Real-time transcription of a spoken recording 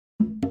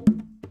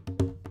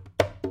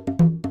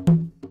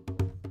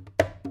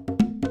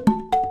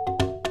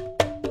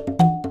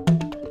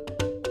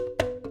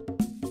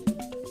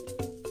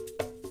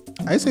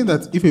I say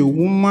that if a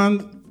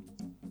woman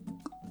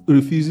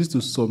refuses to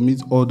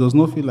submit or does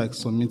not feel like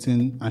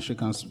submitting and she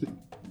can speak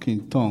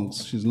in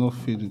tongues, she's not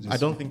filled with the I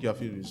don't think you are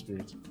filled with the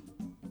Spirit.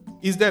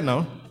 Is there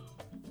now?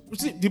 You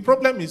see, the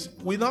problem is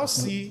we now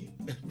see,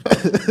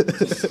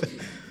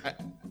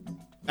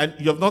 and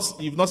you've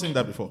not seen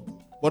that before.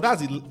 But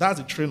that's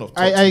the train of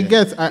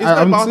thought.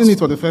 I'm seeing it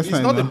for the first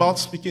time. It's not about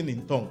speaking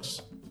in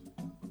tongues.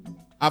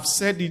 I've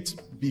said it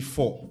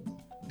before.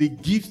 The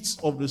gifts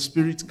of the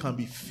Spirit can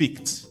be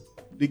faked.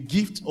 The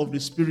gift of the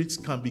Spirit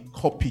can be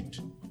copied.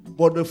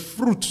 But the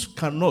fruit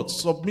cannot.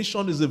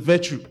 Submission is a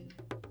virtue.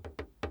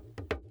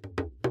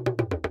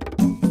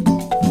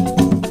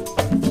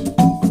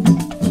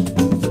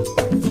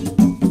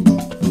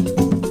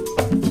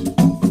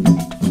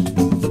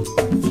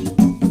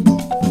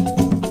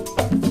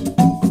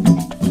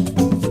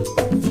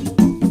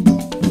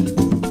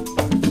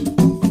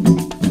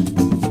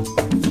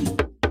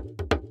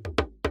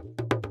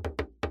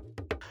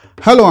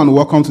 Hello and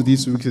welcome to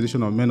this week's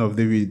edition of Men of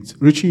David,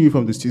 reaching you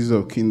from the studios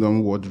of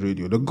Kingdom World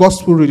Radio, the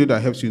gospel radio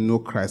that helps you know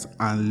Christ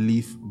and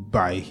live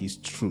by his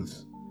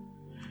truth.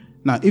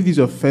 Now, if this is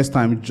your first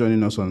time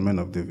joining us on Men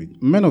of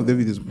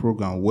David is a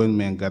program where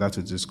men gather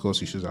to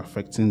discuss issues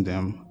affecting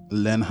them,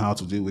 learn how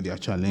to deal with their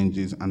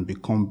challenges, and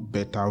become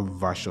better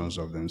versions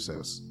of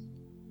themselves.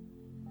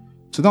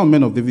 Today on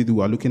Men of David,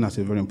 we are looking at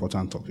a very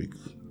important topic,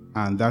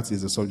 and that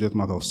is the subject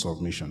matter of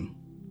submission.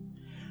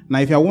 Now,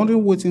 if you are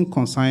wondering what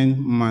concerns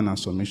man and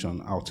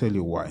submission, I'll tell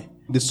you why.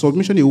 The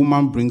submission a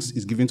woman brings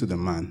is given to the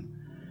man,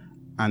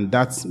 and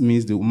that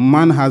means the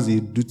man has a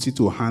duty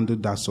to handle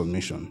that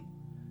submission.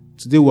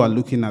 Today we are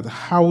looking at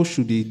how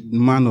should a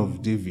man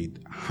of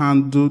David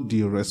handle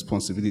the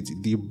responsibility,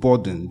 the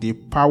burden, the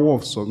power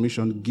of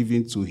submission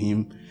given to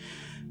him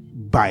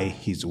by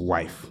his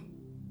wife.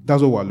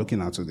 That's what we're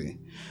looking at today.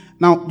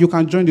 Now, you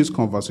can join this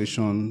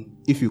conversation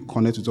if you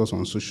connect with us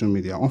on social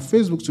media. On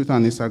Facebook, Twitter,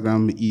 and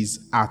Instagram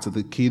is at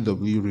the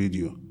KW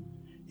Radio.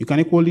 You can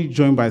equally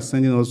join by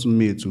sending us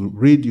mail to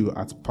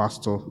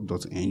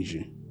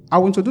radio@pastor.ng. I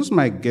will introduce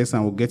my guests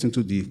and we'll get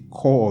into the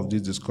core of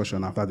this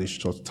discussion after this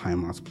short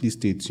time out. Please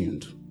stay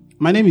tuned.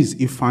 My name is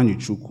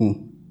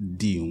Ifeanyichukwu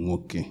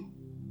Dinwoke.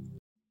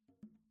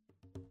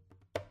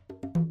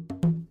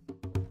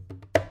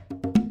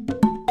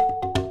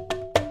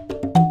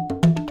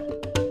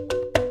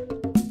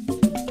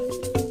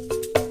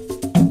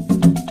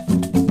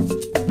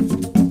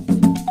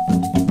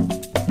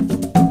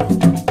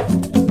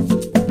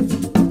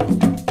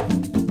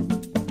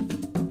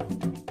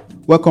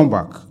 Welcome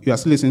back. You are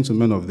still listening to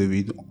Men of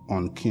David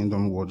on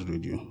Kingdom World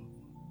Radio.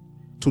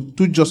 To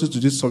do justice to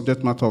this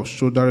subject matter of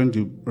shouldering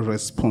the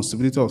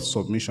responsibility of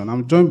submission,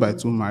 I'm joined by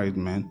two married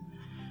men.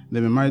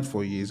 They've been married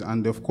for years,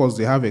 and of course,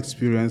 they have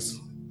experience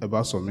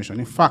about submission.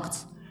 In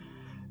fact,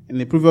 in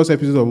the previous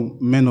episode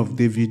of Men of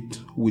David,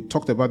 we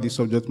talked about the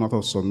subject matter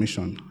of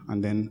submission,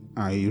 and then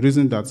I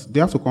reasoned that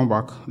they have to come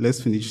back. Let's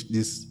finish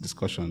this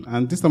discussion.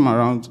 And this time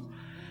around,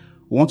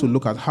 we want to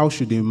look at how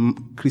should a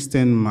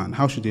Christian man,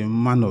 how should a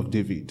man of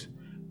David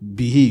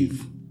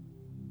behave,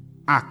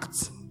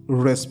 act,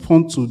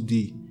 respond to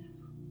the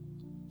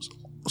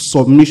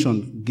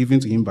submission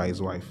given to him by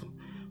his wife.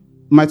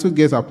 My two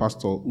guests are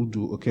Pastor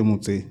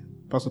Okiemute.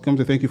 Pastor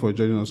Okiemute, thank you for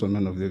joining us on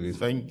Men of David.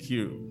 Thank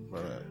you,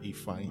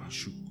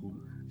 Ifeanyichukwu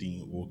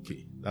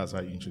Dinwoke. That's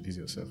how you introduce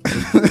yourself.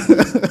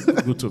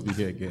 Good to be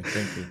here again.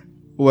 Thank you.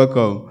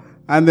 Welcome.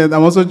 And then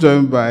I'm also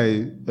joined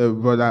by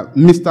brother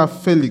Mr.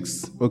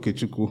 Felix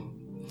Okechukwu.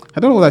 I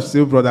don't know what I should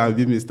say, brother, I'll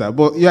be Mr.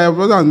 But yeah,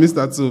 brother and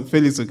Mr. too,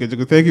 Felix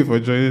Okechukwu. Thank you for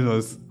joining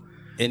us.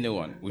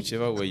 Anyone,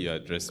 whichever way you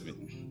address me.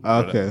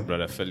 Okay.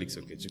 Brother Felix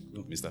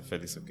Okechukwu, Mr.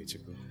 Felix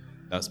Okechukwu.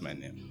 That's my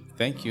name.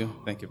 Thank you.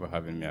 Thank you for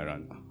having me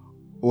around.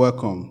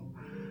 Welcome.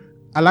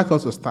 I'd like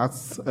us to start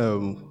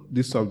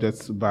this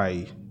subject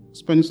by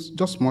spending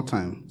just more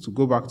time to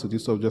go back to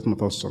this subject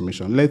matter of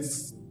submission.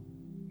 Let's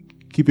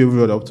keep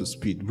everybody up to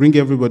speed, bring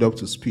everybody up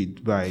to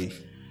speed by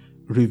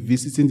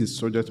revisiting the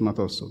subject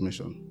matter of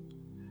submission.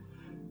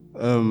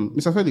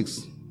 Mr.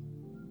 Felix,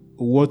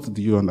 what do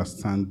you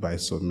understand by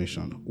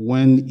submission?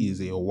 When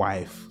is a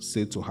wife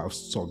said to have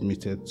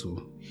submitted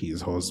to her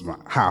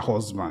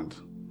husband?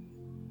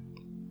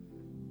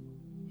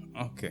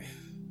 Okay,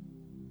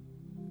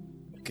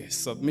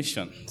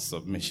 submission. This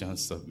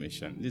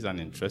is an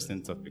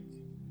interesting topic.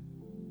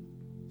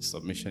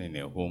 Submission in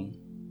a home.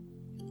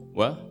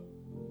 Well,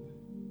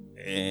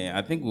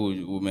 I think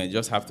we may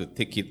just have to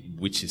take it,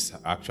 which is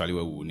actually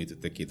where we need to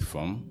take it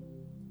from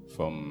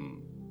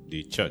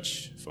the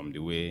church, from the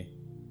way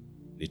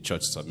the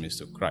church submits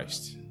to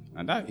Christ.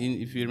 And that,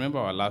 if you remember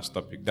our last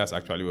topic, that's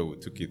actually where we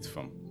took it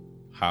from.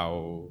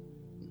 How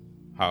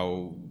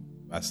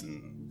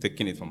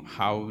taking it from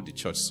how the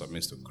church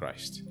submits to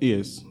Christ.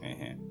 Yes.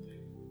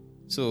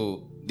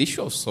 So the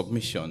issue of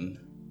submission,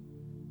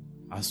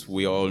 as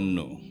we all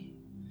know,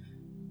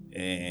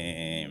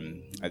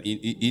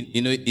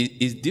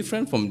 it's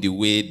different from the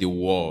way the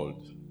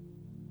world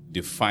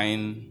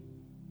define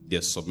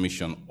their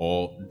submission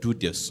or do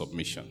their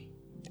submission.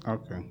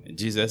 Okay.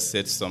 Jesus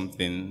said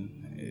something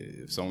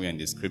somewhere in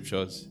the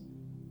scriptures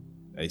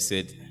I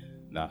said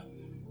that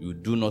you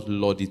do not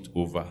lord it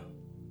over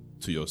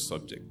to your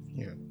subject.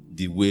 Yeah.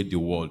 The way the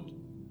world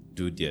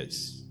do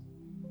theirs.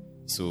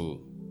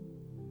 So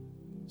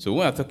when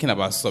we're talking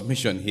about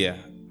submission here,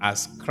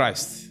 as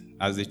Christ,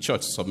 as the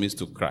church submits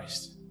to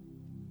Christ,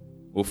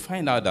 we'll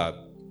find out that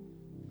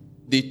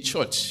the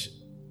church,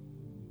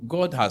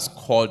 God has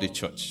called the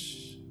church.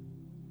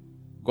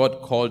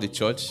 God called the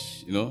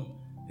church,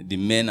 the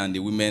men and the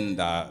women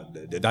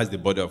that's the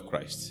body of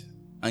Christ,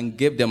 and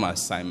gave them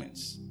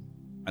assignments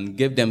and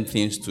gave them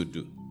things to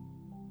do.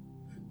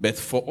 But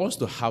for us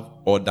to have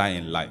order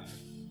in life,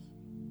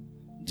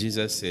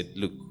 Jesus said,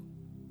 look,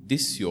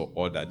 this is your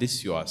order, this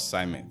is your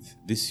assignment,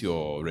 this is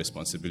your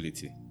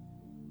responsibility.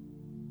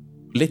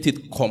 Let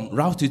it come,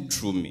 route it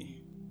through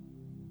me.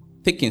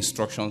 Take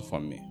instructions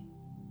from me.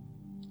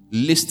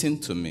 Listen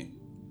to me.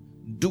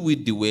 Do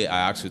it the way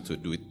I ask you to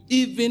do it.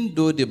 Even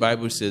though the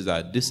Bible says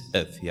that this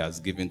earth he has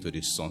given to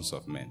the sons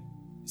of men.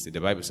 See, the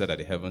Bible said that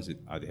the heavens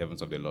are the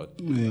heavens of the Lord.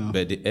 Yeah.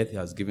 But the earth he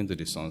has given to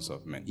the sons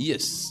of men.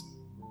 Yes,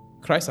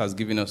 Christ has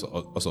given us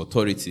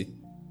authority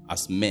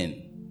as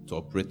men to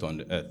operate on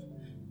the earth.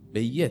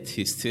 But yet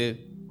he still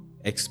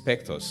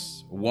expects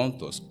us,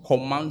 wants us,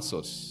 commands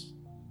us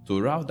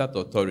to route that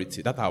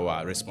authority, that's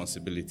our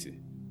responsibility,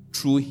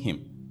 through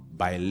him,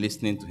 by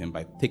listening to him,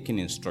 by taking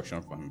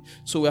instruction from him.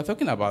 So we are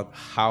talking about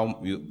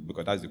how,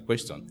 because that's the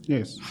question.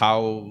 Yes.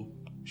 How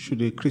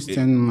should a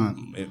Christian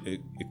man,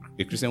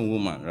 a Christian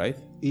woman, right?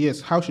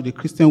 Yes, how should a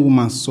Christian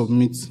woman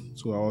submit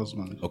to her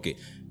husband? Okay.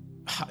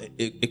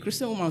 A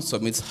Christian woman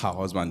submits her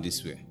husband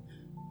this way,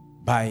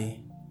 by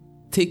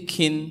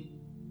taking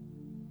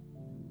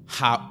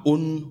her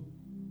own,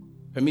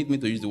 permit me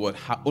to use the word,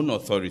 her own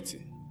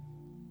authority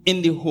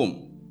in the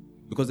home.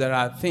 Because there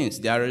are things,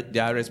 there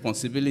are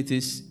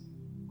responsibilities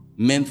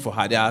meant for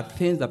her. There are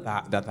things that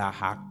are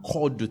her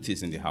core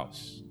duties in the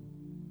house.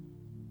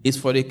 It's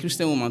for the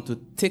Christian woman to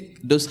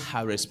take those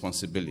her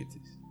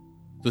responsibilities,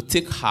 to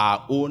take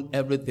her own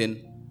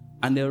everything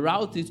and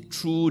route it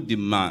through the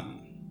man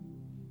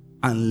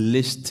and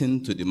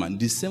listen to the man.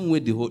 The same way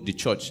the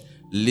church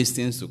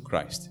listens to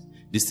Christ.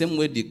 The same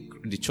way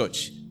the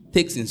church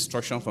takes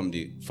instruction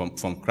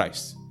from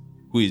Christ,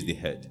 who is the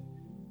head.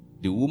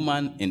 The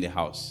woman in the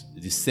house,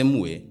 the same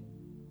way,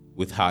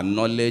 with her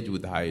knowledge,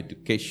 with her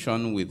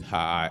education, with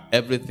her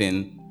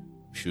everything,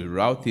 should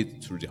route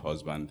it through the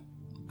husband,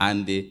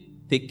 and they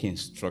take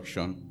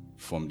instruction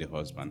from the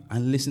husband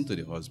and listen to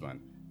the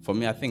husband. For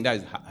me, I think that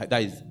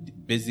is the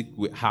basic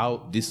way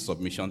how this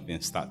submission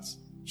thing starts.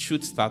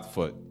 Should start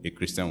for a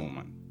Christian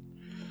woman.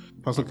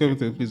 Pastor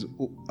Kevin, please,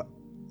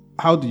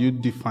 how do you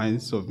define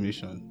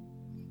submission?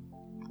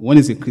 When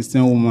is a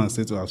Christian woman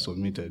said to have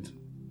submitted?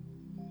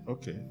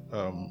 Okay,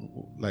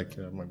 like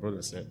my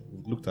brother said,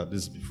 we've looked at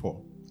this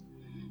before.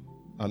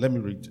 Let me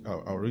read.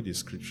 I'll read the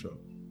scripture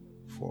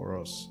for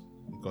us,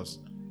 because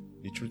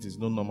the truth is,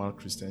 no normal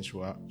Christian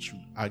should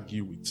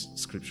argue with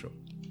scripture.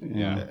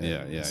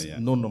 Yeah.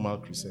 No normal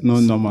Christian.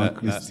 No normal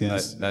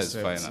Christians. That's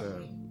fine.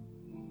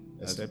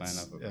 Except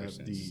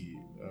the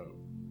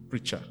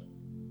preacher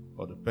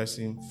or the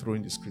person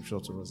throwing the scripture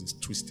to us is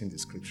twisting the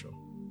scripture.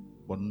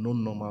 But no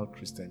normal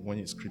Christian, when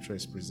a scripture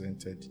is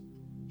presented,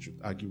 should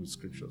argue with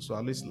scripture. So I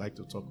always like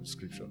to talk with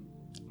scripture,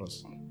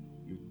 because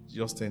you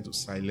just tend to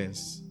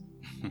silence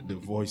the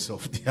voice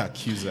of the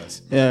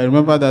accusers. Yeah, I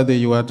remember that day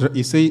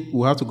you say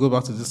we have to go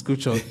back to the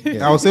scripture.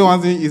 Yeah. I will say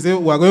one thing. You say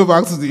we are going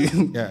back to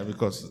the. Yeah,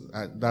 because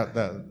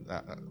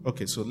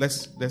okay. So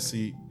let's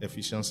see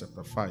Ephesians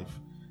chapter 5,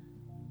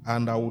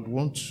 and I would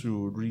want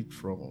to read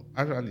from.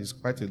 Actually, it's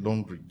quite a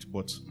long read,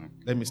 but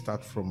let me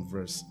start from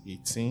verse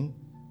 18,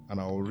 and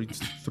I will read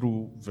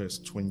through verse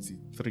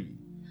 23.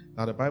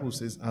 Now the Bible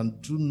says,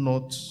 "And do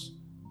not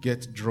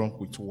get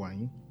drunk with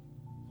wine,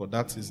 for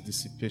that is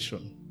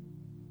dissipation,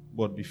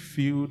 but be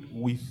filled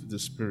with the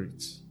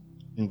Spirit."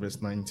 In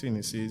verse 19,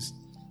 it says,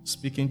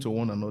 "Speaking to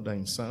one another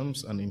in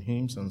psalms and in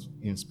hymns and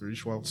in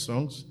spiritual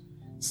songs,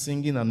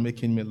 singing and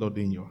making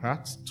melody in your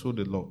hearts to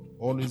the Lord,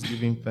 always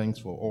giving thanks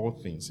for all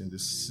things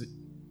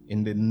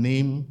in the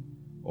name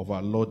of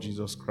our Lord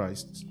Jesus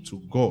Christ, to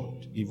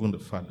God, even the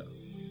Father."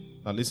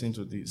 Now listen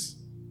to this.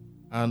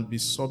 "And be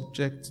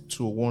subject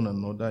to one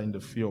another in the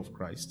fear of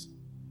Christ."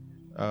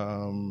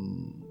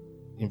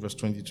 In verse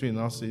 23, it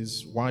now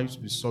says, "Wives,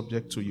 be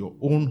subject to your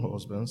own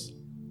husbands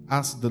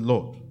as the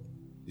Lord."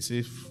 It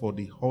says, "For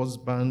the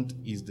husband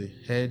is the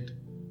head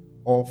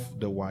of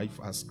the wife,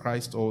 as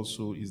Christ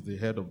also is the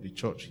head of the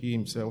church, he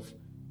himself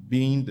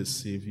being the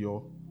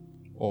Savior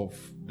of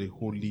the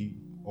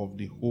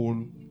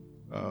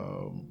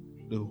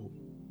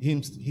he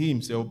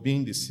himself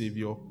being the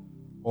Savior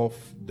of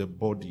the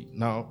body."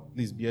 Now,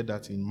 please bear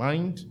that in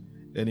mind.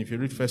 Then if you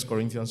read 1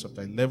 Corinthians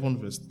chapter 11,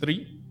 verse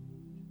 3,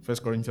 1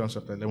 Corinthians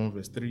chapter 11,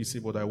 verse 3, you see,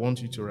 "But I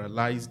want you to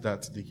realize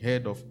that the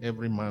head of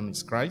every man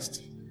is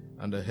Christ,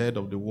 and the head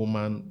of the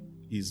woman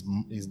is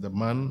the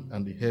man,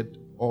 and the head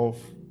of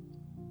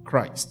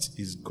Christ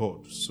is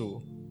God."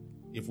 So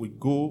if we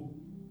go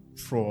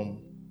from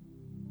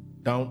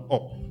down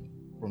up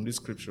from this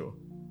scripture,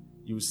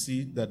 you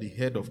see that the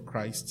head of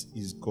Christ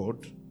is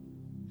God.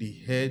 the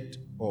head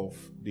of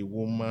the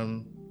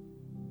woman,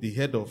 the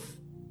head of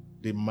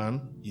the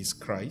man is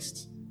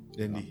Christ,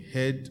 then the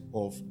head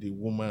of the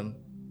woman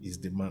is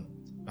the man.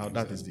 Now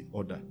that is the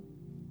order.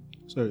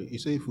 Sorry, you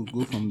say if we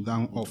go from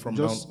down up. From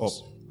down up.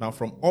 Now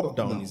from up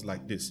down is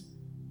like this.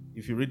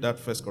 If you read that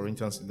 1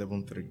 Corinthians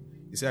 11:3,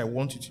 he said, I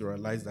want you to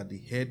realize that the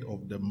head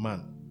of the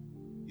man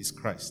is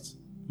Christ.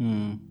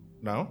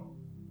 Now,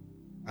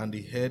 and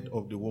the head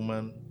of the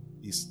woman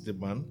is the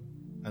man,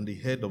 and the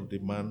head of the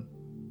man,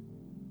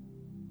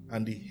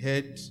 and the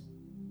head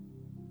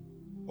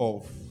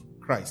of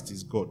Christ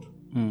is God.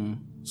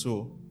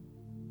 So,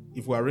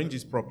 if we arrange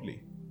this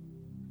properly,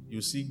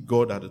 you see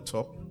God at the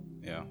top,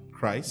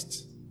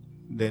 Christ,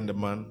 then the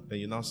man, then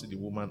you now see the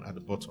woman at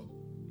the bottom.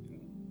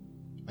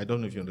 I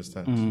don't know if you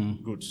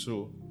understand. Good.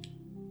 So,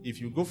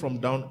 if you go from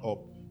down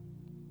up,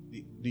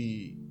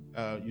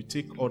 you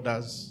take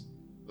orders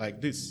like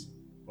this,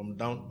 from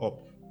down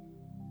up.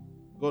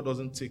 God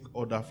doesn't take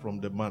order from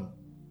the man.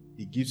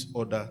 He gives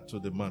order to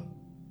the man.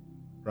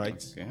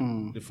 Right?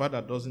 Okay. The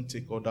Father doesn't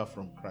take order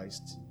from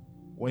Christ.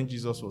 When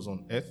Jesus was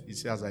on earth, he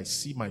says, I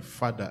see my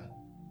Father,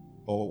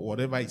 or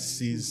whatever he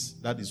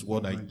sees, that is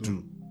what I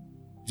do.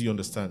 Do you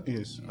understand?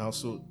 Yes. Now,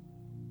 so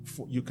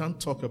you can't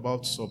talk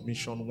about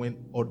submission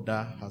when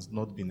order has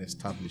not been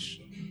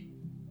established.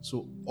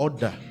 So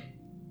order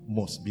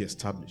must be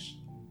established.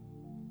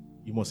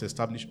 You must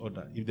establish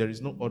order. If there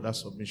is no order,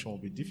 submission will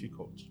be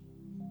difficult.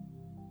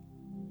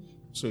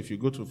 So if you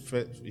go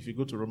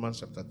to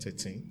Romans chapter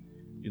 13,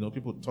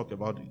 people talk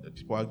about it,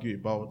 people argue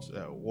about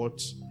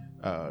what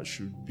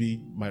should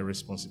be my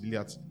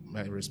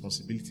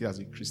responsibility as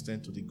a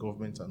Christian to the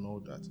government and all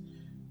that.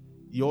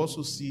 You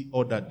also see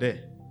order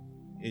there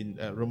in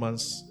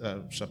Romans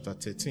chapter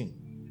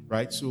 13,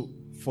 right? So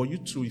for you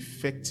to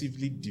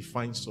effectively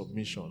define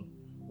submission,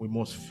 we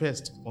must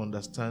first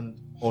understand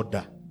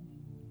order.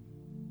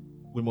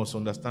 We must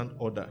understand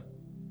order.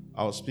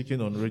 I was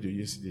speaking on radio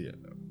yesterday,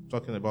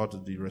 talking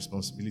about the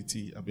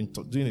responsibility. I've been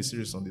doing a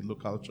series on the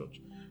local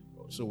church.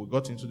 So we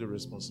got into the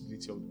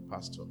responsibility of the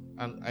pastor.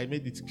 And I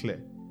made it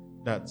clear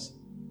that,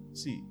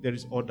 see, there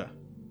is order.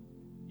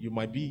 You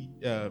might be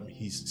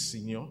his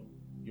senior.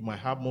 You might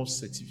have more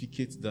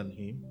certificates than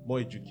him, more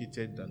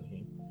educated than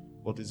him.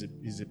 But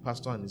he's a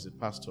pastor and he's a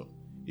pastor.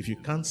 If you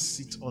can't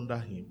sit under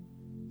him,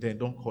 then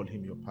don't call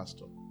him your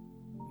pastor.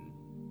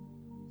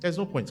 There's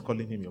no point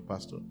calling him your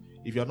pastor.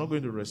 If you're not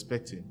going to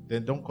respect him,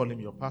 then don't call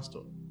him your pastor.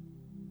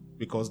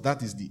 Because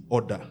that is the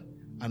order.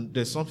 And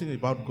there's something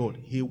about God.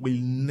 He will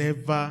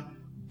never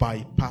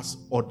bypass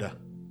order.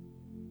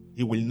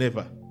 He will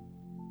never.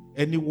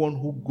 Anyone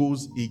who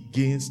goes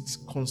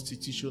against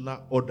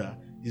constitutional order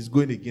is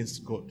going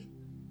against God.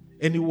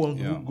 Anyone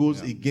who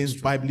goes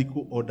against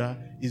biblical order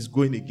is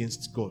going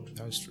against God.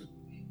 That's true.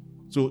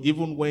 So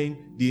even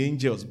when the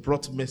angels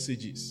brought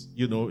messages,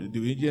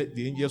 the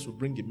angels will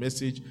bring a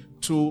message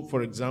to,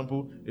 for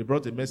example, they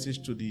brought a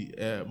message to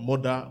the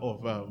mother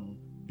of,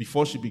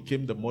 before she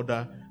became the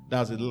mother,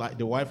 that's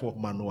the wife of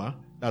Manoah,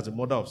 that's the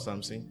mother of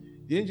Samson.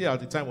 The angel at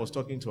the time was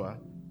talking to her,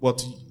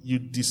 but you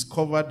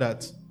discover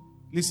that,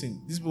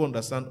 listen, these people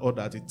understand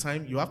order. At the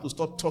time, you have to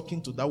stop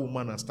talking to that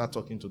woman and start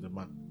talking to the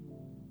man.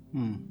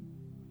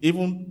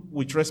 Even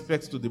with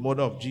respect to the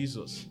mother of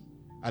Jesus,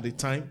 at the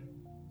time,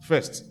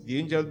 first, the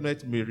angel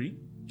met Mary.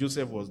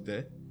 Joseph was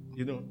there.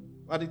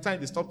 At the time,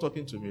 they stopped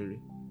talking to Mary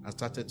and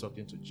started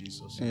talking to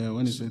Jesus. Yeah,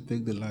 when he said,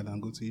 take the lad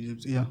and go to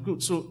Egypt. Yeah.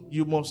 Good. So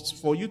you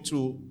must, for you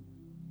to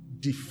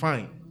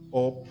define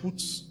or put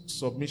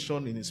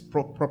submission in its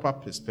proper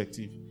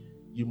perspective,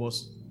 you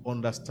must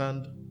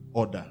understand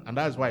order. And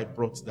that is why I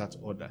brought that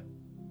order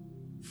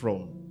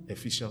from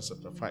Ephesians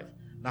chapter 5.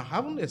 Now,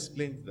 having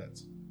explained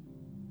that,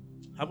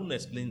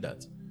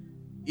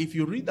 if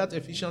you read that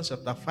Ephesians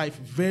chapter 5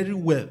 very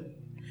well,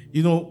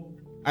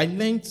 I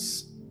learned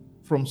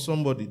from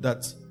somebody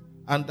that,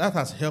 and that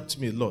has helped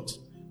me a lot,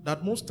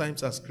 that most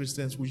times as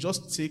Christians, we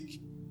just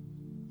take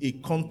a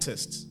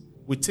contest.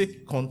 We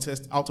take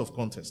contest out of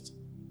context.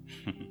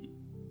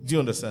 Do you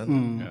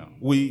understand? Yeah.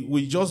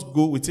 We just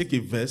go, we take a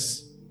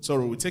verse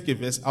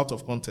out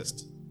of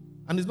context.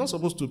 And it's not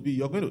supposed to be,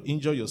 you're going to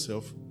injure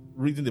yourself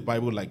reading the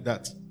Bible like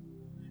that.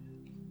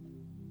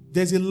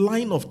 There's a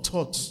line of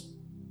thought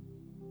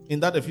in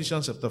that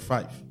Ephesians chapter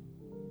 5.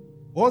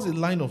 What's the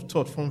line of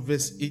thought from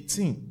verse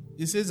 18?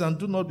 It says, and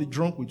do not be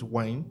drunk with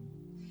wine,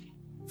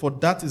 for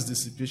that is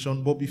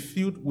dissipation, but be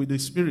filled with the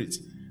Spirit.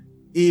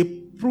 A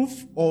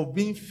proof of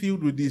being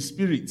filled with the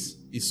Spirit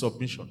is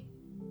submission.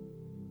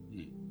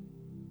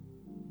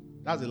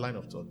 That's the line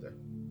of thought there.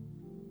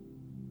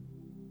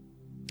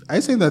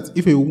 I say that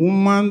if a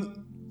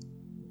woman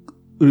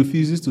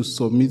refuses to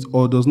submit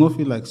or does not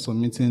feel like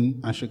submitting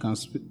and she can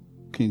speak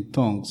in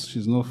tongues,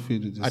 she's not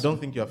filled with the Spirit. I don't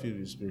think you are filled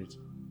with the Spirit.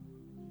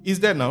 Is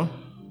there now?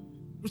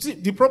 You see,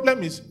 the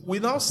problem is we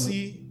now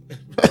see,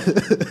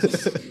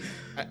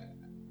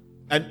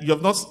 and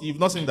you've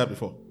not seen that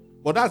before.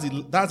 But that's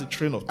the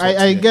train of thought.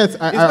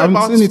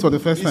 I'm seeing it for the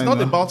first time. It's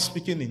not about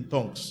speaking in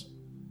tongues.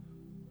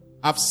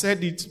 I've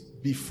said it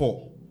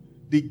before.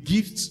 The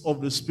gifts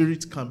of the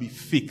Spirit can be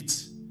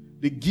faked.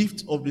 the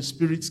gift of the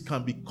Spirit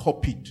can be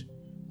copied,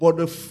 but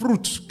the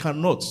fruit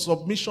cannot.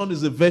 Submission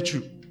is a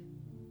virtue.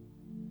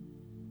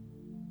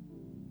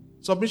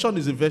 Submission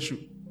is a virtue.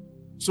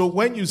 So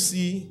when you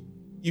see,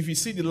 if you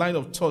see the line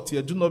of thought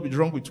here, do not be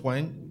drunk with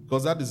wine,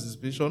 because that is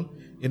dissipation.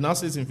 It now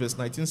says in verse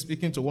 19,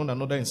 speaking to one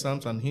another in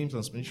psalms and hymns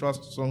and spiritual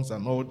songs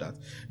and all that.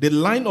 The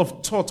line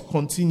of thought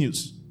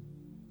continues.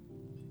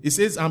 It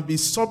says, and be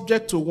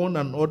subject to one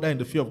another in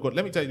the fear of God.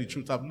 Let me tell you the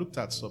truth. I've looked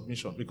at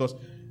submission, because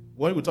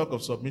when we talk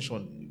of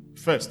submission,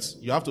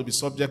 first, you have to be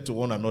subject to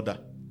one another.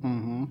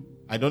 Mm-hmm.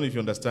 I don't know if you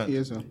understand.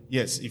 Yes, sir.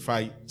 Yes,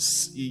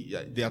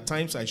 there are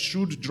times I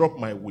should drop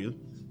my will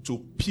to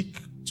pick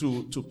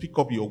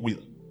up your will.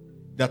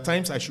 There are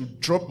times I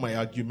should drop my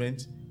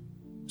argument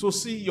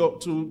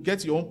to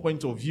get your own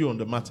point of view on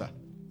the matter.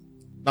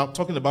 Now,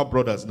 talking about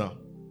brothers now.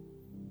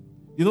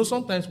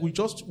 Sometimes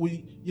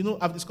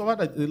I've discovered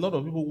that a lot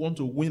of people want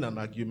to win an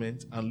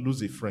argument and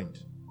lose a friend.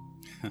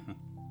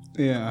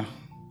 Yeah.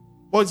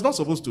 But it's not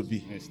supposed to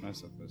be. It's not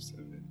supposed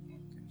to be.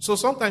 So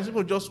sometimes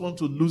people just want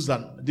to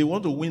they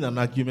want to win an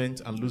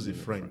argument and lose a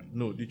friend.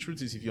 No, the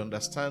truth is, if you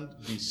understand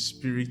the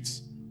spirit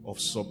of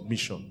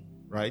submission,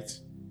 right?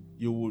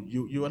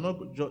 You are not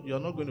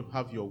going to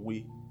have your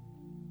way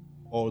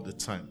all the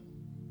time.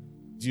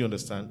 Do you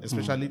understand?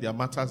 Especially there are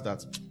matters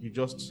that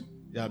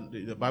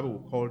the Bible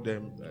will call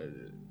them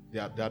they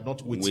are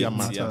not weightier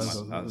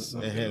matters.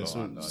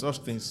 So such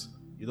things,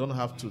 you don't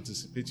have to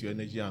dissipate your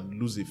energy and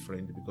lose a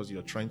friend because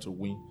you're trying to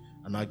win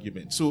an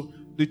argument. So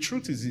the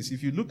truth is this: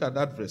 if you look at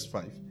that verse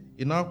 5,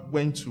 it now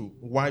went to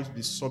wives,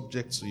 be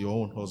subject to your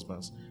own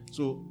husbands.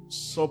 So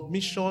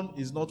submission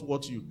is not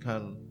what you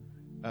can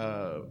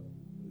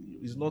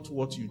is not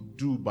what you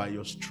do by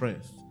your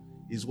strength.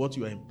 Is what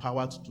you are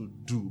empowered to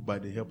do by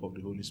the help of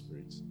the Holy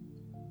Spirit.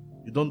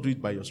 You don't do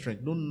it by your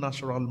strength. No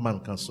natural man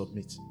can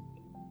submit.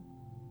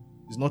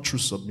 It's not true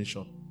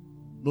submission.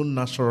 No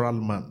natural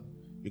man.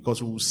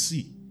 Because we will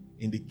see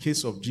in the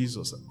case of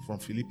Jesus from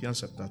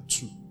Philippians chapter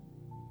 2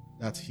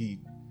 that he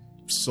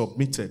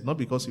submitted, not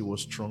because he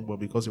was strong, but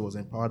because he was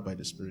empowered by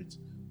the Spirit.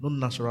 No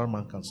natural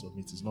man can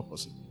submit. It's not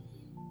possible.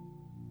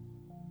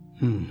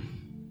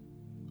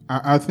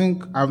 I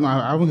think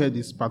I haven't heard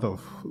this part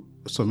of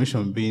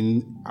submission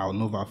being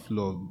an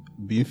overflow,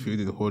 being filled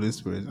with the Holy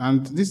Spirit.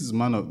 And this is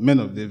men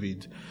of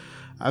David.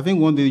 I think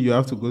one day you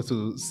have to go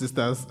to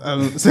sisters,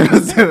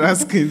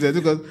 Sarah's kids,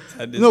 because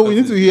we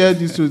need to hear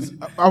this truth.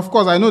 Of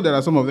course, I know there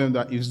are some of them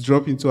that if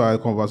drop into our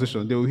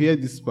conversation, they will hear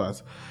this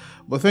part.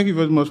 But thank you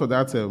very much for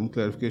that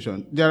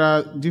clarification. There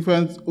are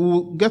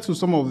we'll get to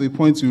some of the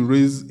points you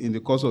raised in the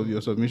course of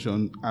your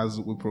submission as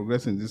we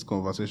progress in this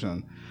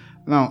conversation.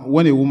 Now,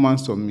 when a woman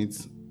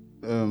submits,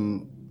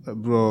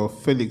 Bro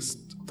Felix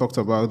talked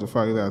about the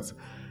fact that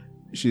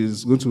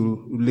she's going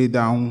to lay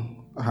down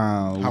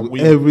her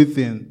will.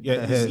 Everything.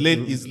 Yeah,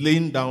 is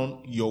laying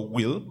down your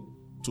will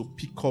to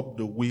pick up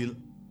the will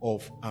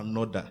of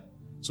another.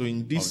 So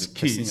in this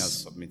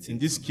case,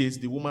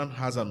 the woman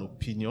has an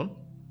opinion,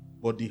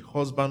 but the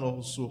husband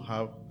also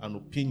have an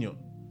opinion.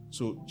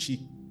 So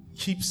she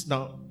keeps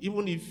now,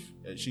 even if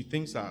she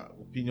thinks her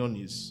opinion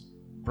is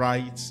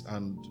bright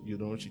and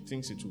she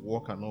thinks it will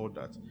work and all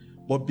that,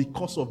 but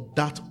because of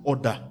that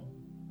order,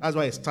 that's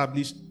why I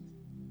established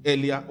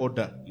earlier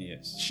order.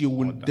 Yes. She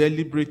will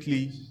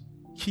deliberately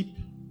keep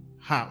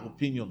her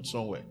opinion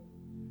somewhere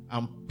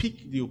and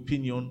pick the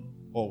opinion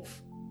of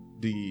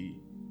the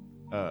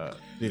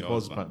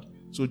husband.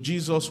 So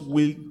Jesus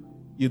will,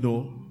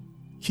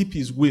 keep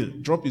his will,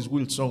 drop his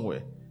will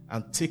somewhere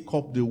and take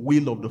up the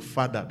will of the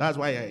Father. That's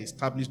why I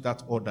established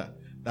that order,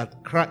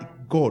 that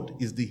God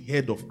is the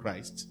head of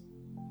Christ.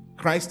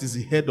 Christ is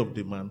the head of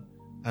the man,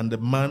 and the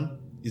man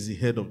is the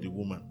head of the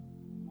woman.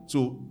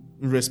 So,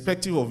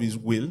 irrespective of his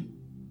will,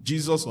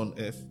 Jesus on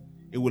earth,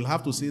 it will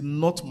have to say,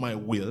 not my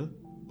will,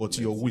 but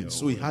your will.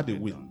 So he had a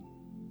will.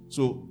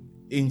 So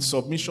in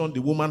submission,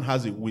 the woman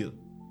has a will.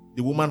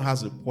 The woman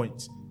has a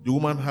point. The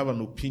woman have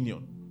an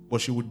opinion.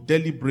 But she would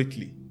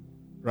deliberately,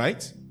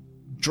 right,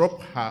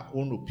 drop her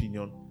own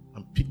opinion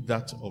and pick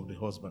that of the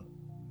husband.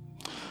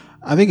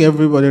 I think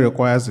everybody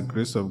requires the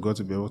grace of God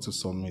to be able to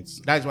submit.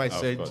 That's why I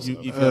said, if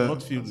you are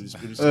not filled with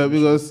the Spirit.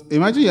 Because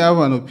imagine you have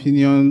an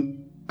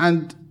opinion,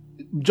 and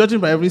judging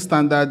by every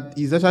standard,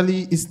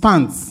 it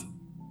stands.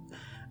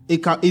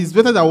 It's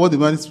better than what the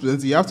man is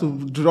presenting. You have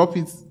to drop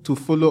it to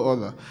follow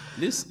other.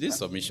 This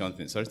submission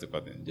thing, sorry to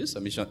cut in. This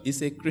submission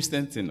is a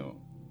Christian thing.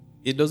 No?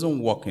 It doesn't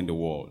work in the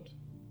world.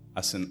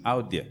 As in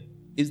out there,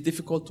 it's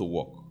difficult to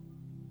work.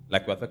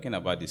 Like we're talking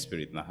about the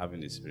Spirit, not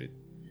having the Spirit.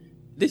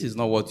 This is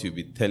not what you'll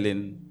be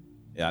telling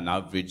an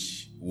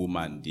average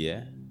woman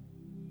there,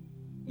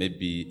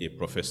 maybe a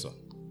professor,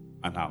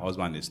 and her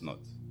husband is not.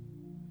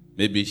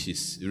 Maybe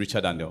she's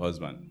richer than the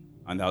husband,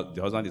 and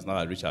the husband is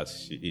not as rich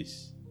as she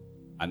is.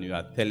 And you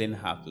are telling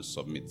her to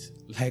submit.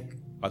 Like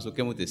Pastor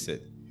Okiemute said,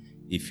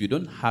 if you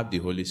don't have the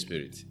Holy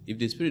Spirit, if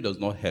the Spirit does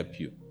not help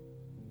you,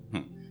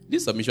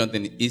 this submission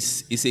thing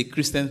is a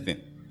Christian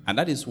thing. And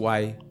that is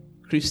why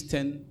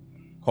Christian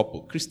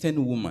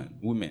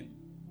women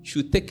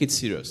should take it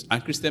serious,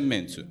 and Christian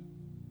men too.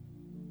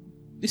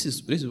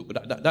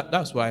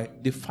 That's why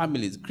the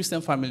families,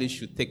 Christian families,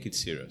 should take it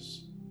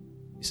serious.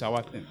 It's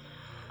our thing.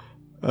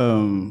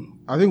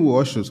 I think we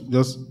all should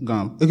just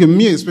go. Okay,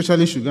 me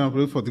especially should go and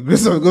pray for the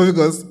grace of God,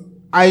 because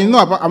I know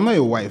I'm not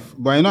a wife,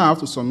 but I know I have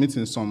to submit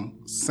in some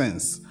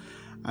sense.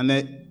 And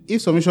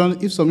if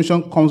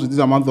submission comes with this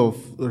amount of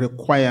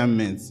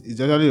requirements, it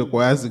generally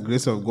requires the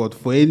grace of God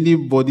for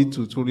anybody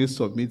to truly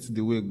submit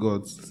the way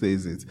God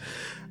says it.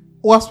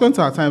 We have spent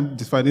our time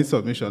defining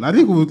submission. I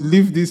think we would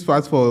leave this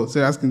part for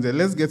Sarah's Kinder.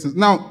 Let's get to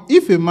now.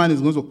 If a man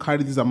is going to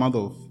carry this amount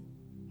of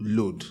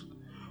load,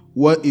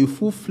 well, a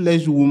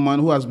full-fledged woman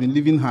who has been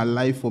living her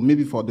life for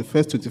the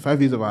first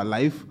 25 years of her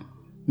life,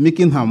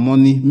 making her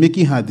money,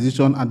 making her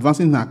decision,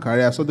 advancing her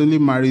career, suddenly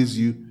marries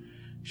you,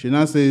 she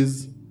now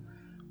says,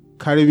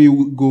 carry me,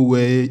 go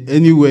where,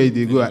 anywhere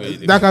they go.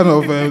 That kind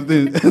of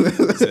thing.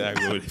 Say, I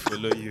go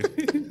follow you.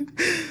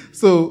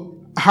 So,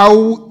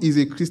 how is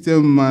a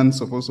Christian man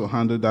supposed to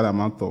handle that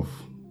amount of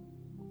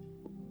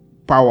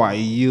power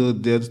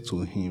yielded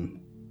to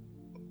him?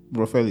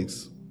 Bro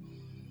Felix.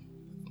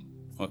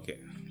 Okay.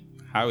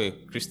 How a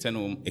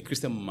Christian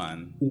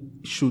man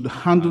should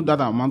handle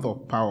that amount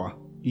of power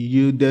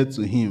yielded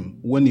to him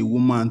when a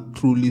woman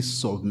truly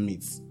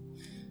submits.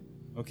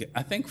 Okay,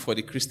 I think for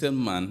the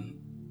Christian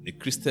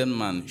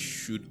man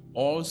should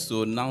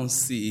also now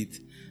see it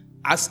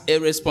as a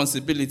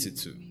responsibility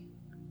too.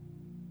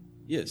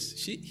 Yes,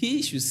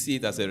 he should see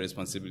it as a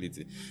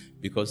responsibility,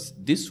 because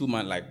this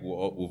woman, like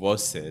we've all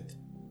said,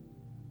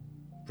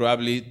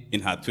 probably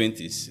in her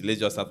 20s, let's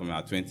just start from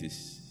her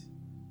 20s,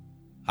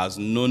 has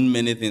known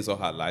many things all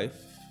her life,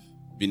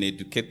 been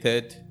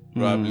educated,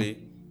 probably,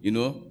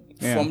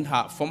 formed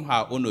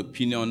her own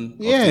opinion.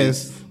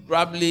 Yes. Things.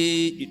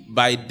 Probably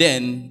by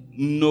then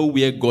know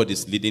where God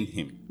is leading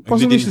him.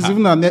 Possibly she's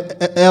even an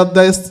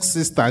eldest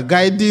sister,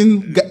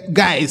 guiding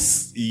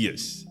guys.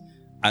 Yes.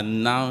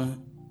 And now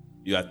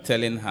you are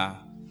telling her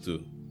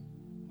to,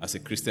 as a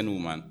Christian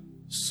woman,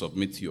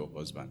 submit to your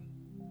husband.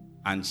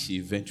 And she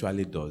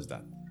eventually does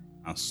that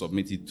and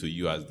submit it to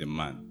you as the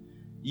man.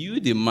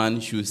 You, the man,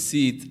 should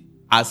see it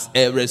as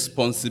a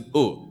responsibility.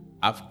 Oh,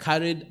 I've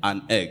carried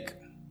an egg,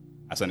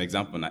 as an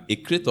example now. A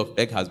crate of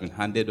egg has been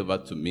handed over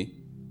to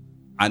me.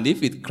 And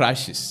if it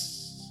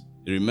crashes,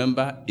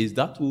 remember, is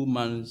that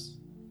woman's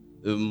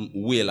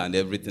will and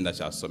everything that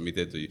she has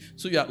submitted to you.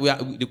 So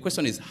the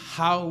question is,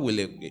 how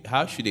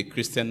should a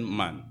Christian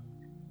man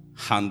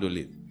handle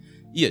it?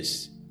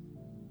 Yes.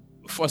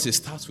 First, it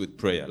starts with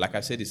prayer. Like I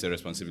said, it's a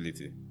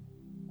responsibility.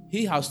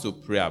 He has to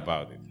pray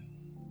about it.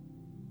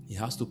 He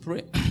has to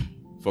pray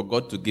for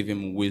God to give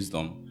him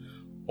wisdom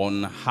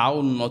on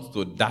how not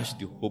to dash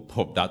the hope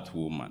of that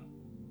woman.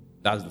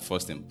 That's the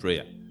first thing,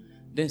 prayer.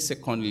 Then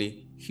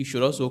secondly, he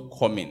should also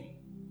come in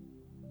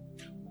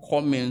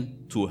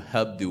to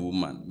help the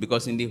woman.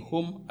 Because in the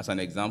home, as an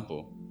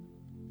example,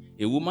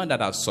 a woman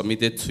that has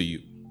submitted to you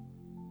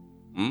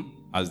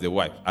as the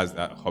wife,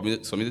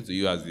 submitted to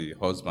you as the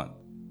husband,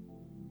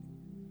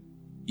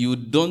 you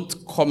don't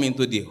come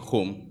into the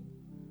home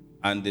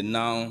and then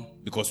now,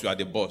 because you are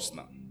the boss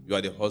now, you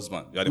are the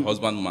husband, you are the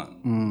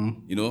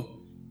husbandman,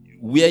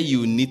 where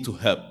you need to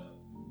help,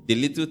 the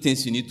little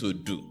things you need to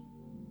do,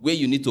 where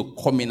you need to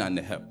come in and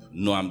help.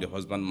 No, I'm the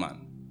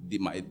husbandman.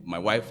 My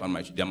wife and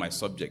they're my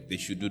subject. They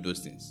should do those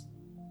things.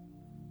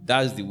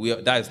 That's the way.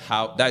 That's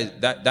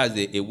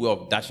a way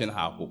of dashing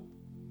her hope.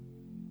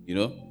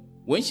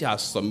 When she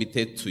has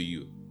submitted to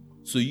you,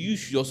 so you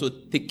should also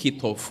take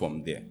it off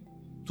from there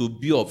to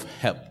be of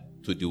help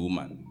to the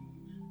woman.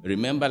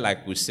 Remember,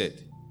 like we said,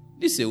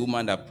 this is a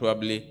woman that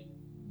probably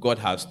God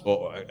has,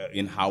 or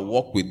in her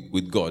walk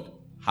with God,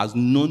 has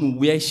known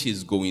where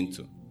she's going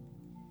to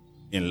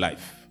in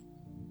life.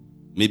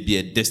 Maybe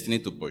a destiny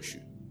to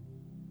pursue.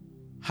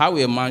 How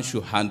a man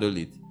should handle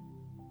it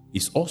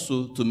is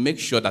also to make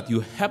sure that you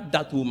help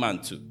that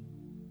woman too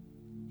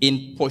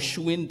in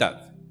pursuing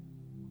that,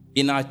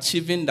 in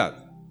achieving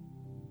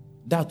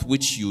that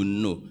which you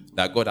know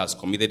that God has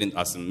committed in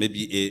us.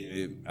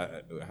 Maybe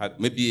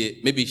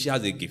maybe she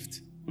has a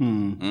gift,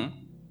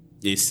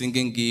 a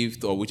singing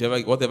gift or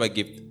whatever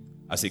gift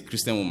as a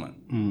Christian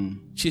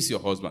woman. She's your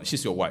husband,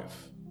 she's your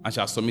wife, and she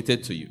has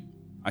submitted to you,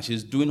 and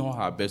she's doing all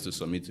her best to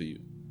submit to you.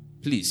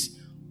 Please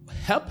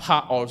help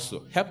her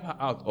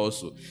out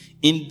also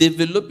in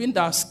developing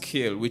that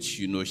skill which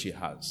she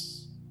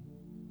has,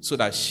 so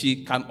that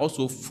she can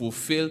also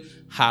fulfill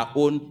her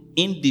own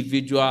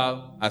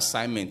individual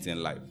assignment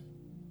in life.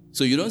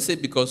 So you don't say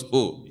because,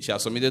 she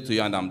has submitted to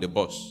you and I'm the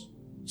boss,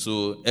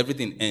 so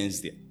everything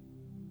ends there.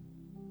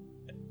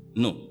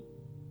 No.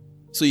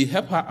 So you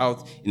help her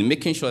out in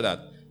making sure that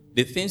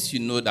the things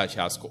that she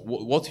has,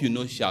 what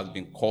she has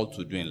been called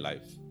to do in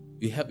life,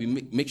 you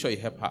make sure you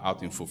help her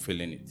out in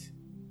fulfilling it.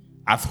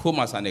 At home,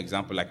 as an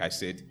example, like I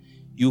said,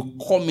 you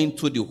come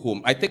into the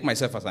home. I take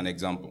myself as an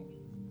example.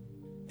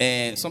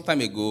 And some time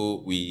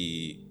ago,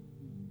 we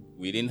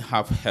didn't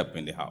have help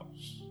in the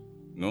house,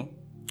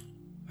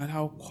 And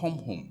I'll come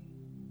home.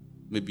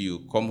 Maybe you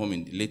come home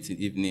in the late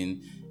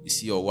evening, you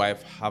see your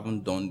wife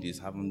haven't done this,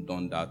 haven't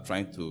done that,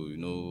 trying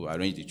to,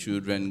 arrange the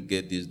children,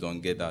 get this done,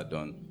 get that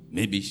done.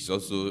 Maybe she's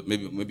also,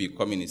 maybe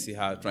come in and see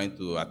her trying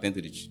to attend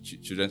to the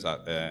children's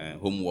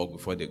homework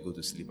before they go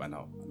to sleep and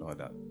all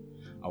that.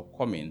 I'll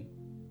come in,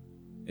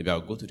 maybe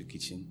I'll go to the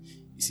kitchen,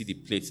 you see the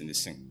plates in the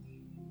sink.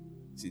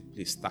 You see the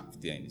plates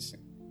stacked there in the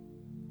sink.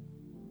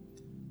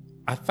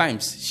 At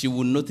times, she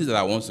will notice that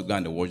I want to go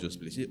and wash those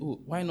plates. She say, oh,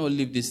 why not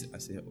leave this? I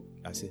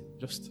say,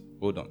 just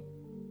hold on.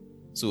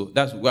 So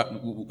that's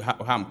how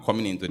I'm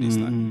coming into this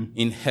now,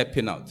 in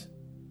helping out.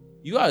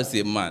 You as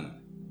a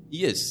man,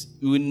 yes,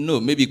 you know,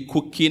 maybe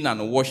cooking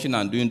and washing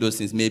and doing those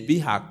things may be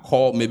her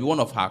core, maybe one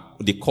of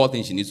the core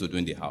things she needs to do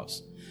in the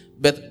house.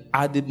 But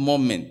at the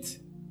moment,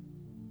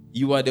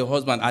 you are the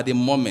husband. At the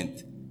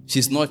moment,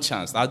 she's not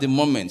chanced. At the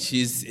moment,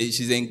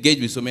 she's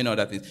engaged with so many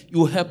other things.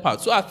 You help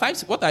out. So at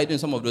times, what I do in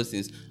some of those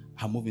things,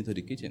 I move into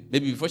the kitchen.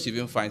 Maybe before she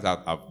even finds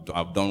out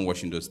I've done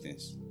washing those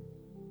things,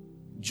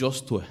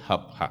 just to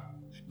help her.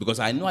 Because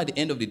I know at the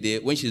end of the day,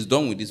 when she's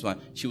done with this one,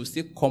 she will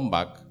still come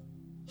back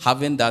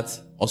having that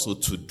also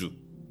to do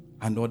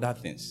and other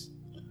things.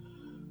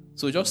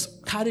 So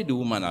just carry the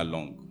woman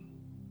along.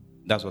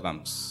 That's what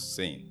I'm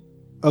saying.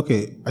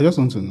 Okay, I just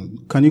want to know,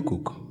 can you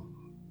cook?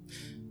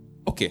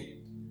 Okay.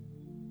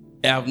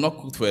 I have not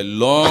cooked for a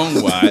long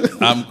while.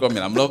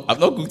 I've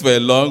not cooked for a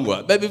long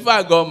while. But before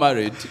I got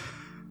married,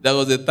 there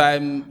was a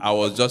time it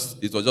was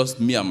just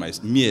me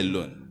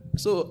alone.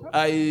 So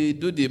I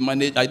do the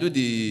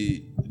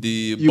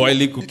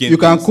boiling cooking. You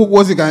can cook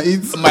what you can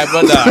eat. My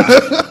brother,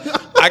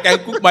 I can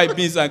cook my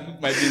beans and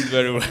cook my beans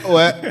very well.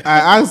 Well,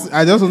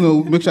 I just want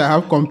to make sure I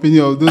have company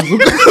of those who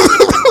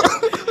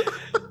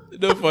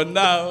No, for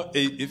now,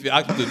 if you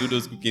ask me to do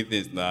those cooking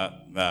things,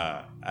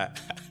 I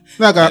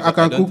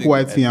can cook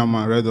white yam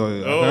and red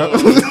oil.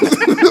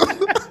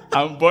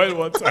 And boil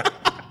water.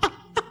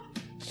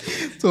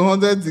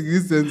 200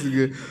 degrees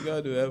centigrade.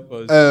 God will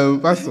help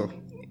us.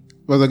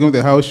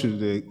 Pastor, how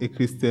should a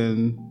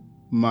Christian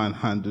man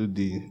handle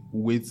the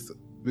weight?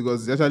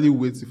 Because it's actually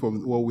weighty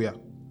from what we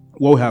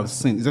have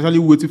seen. It's actually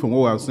weighty from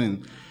what we have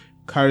seen.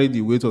 Carry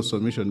the weight of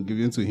submission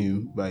given to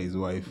him by his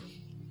wife.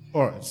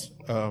 All right.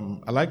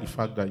 I like the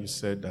fact that you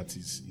said that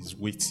it's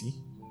weighty,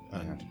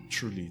 and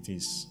truly it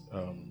is.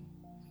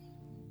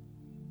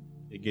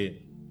 Again,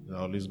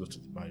 I'll always go to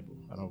the Bible,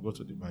 and I'll go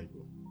to the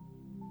Bible.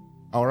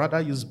 I'll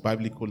rather use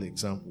biblical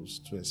examples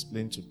to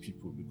explain to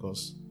people,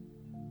 because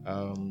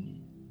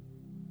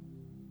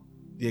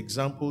the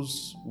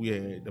examples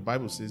where the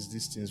Bible says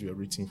these things were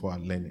written for our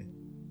learning.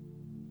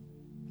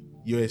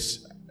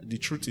 Yes, the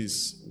truth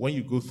is, when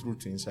you go through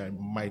things, I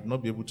might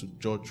not be able to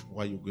judge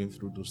why you're going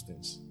through those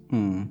things.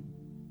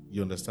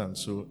 You understand?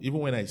 So even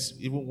when I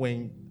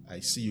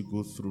see you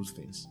go through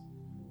things,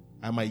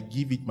 I might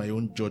give it my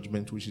own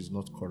judgment, which is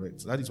not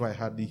correct. That is why I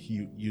hardly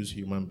use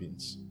human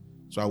beings.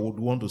 So I would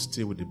want to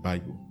stay with the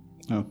Bible.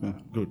 Okay.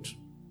 Good.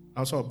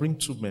 Also, I'll bring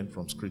two men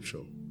from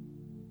Scripture.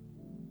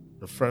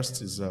 The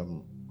first is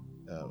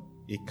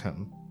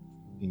Achan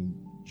in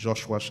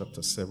Joshua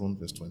chapter 7,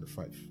 verse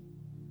 25.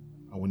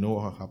 And we know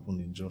what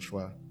happened in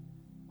Joshua.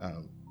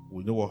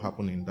 We know what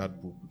happened in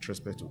that book with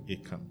respect to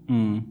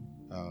Achan.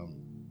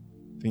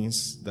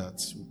 Things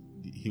that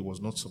he was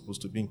not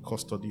supposed to be in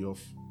custody of.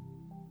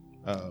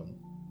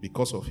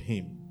 Because of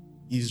him,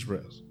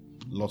 Israel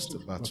lost the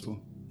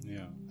battle.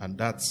 Yeah. And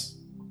that's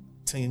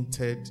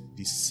tainted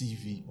the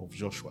CV of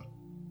Joshua.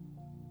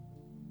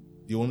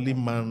 The only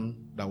man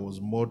that was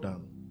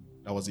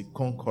a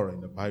conqueror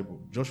in the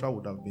Bible. Joshua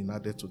would have been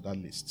added to that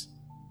list.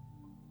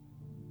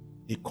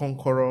 A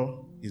conqueror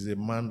is a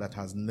man that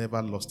has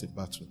never lost a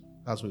battle.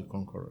 That's what a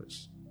conqueror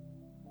is.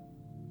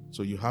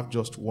 So you have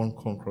just one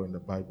conqueror in the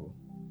Bible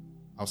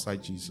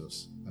outside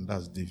Jesus, and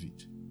that's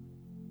David.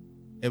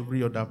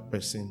 Every other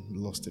person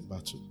lost a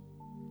battle.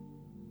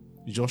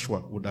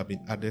 Joshua would have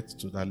been added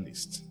to that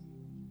list.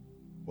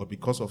 But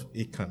because of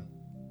Achan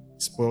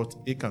spoiled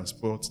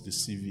the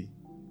CV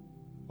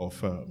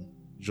of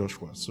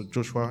Joshua. So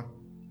Joshua,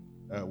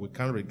 we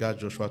can't regard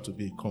Joshua to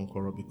be a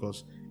conqueror,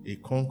 because a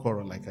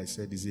conqueror, like I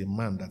said, is a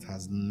man that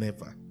has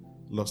never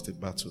lost a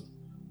battle.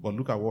 But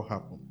look at what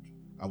happened.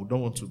 I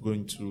don't want to go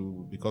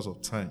into because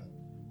of time,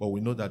 but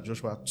we know that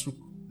Joshua took,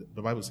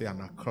 the Bible says,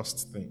 an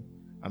accursed thing,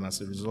 and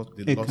as a result,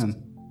 they lost.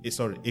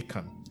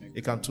 Achan.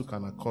 Achan took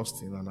an accursed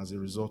thing, and as a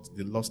result,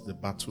 they lost the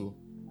battle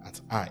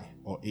at Ai,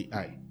 or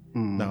Ai.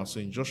 Now, so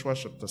in Joshua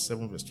chapter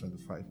 7, verse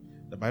 25,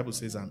 the Bible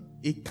says, and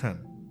Achan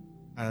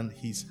and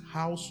his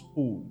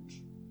household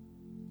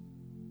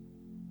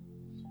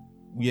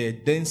were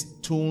then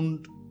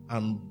stoned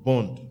and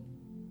burned.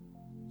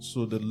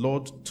 So the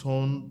Lord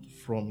turned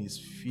from his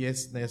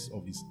fierceness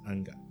of his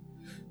anger.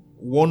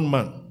 One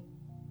man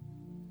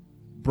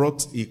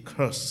brought a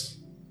curse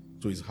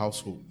to his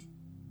household.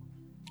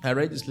 I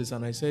read this list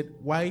and I said,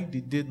 why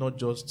did they not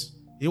just,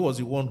 he was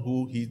the one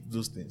who hid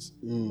those things.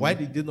 Why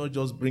did they not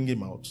just bring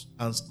him out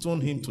and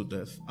stone him to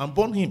death and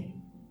burn him?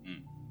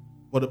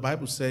 But the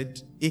Bible said,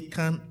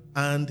 Achan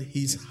and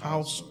his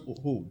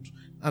household.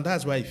 And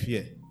that's why I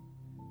fear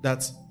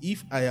that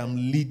if I am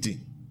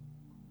leading,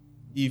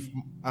 if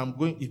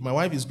my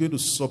wife is going to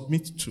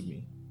submit to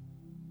me,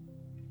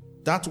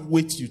 that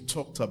weight you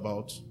talked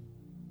about,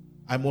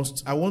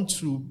 I want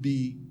to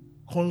be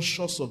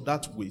conscious of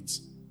that weight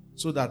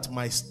so that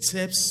my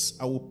steps,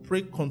 I will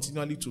pray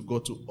continually to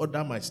God to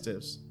order my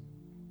steps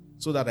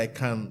so that I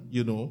can,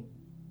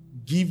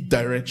 give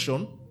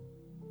direction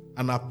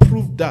and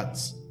approve that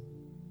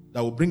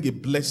will bring a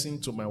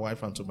blessing to my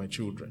wife and to my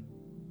children.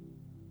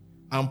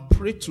 And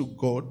pray to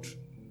God,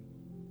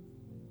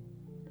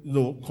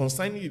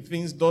 concerning the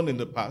things done in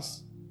the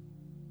past,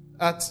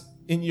 that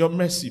in your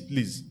mercy,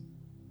 please,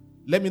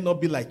 let me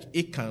not be like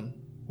Achan,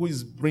 who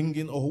is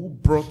bringing or who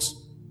brought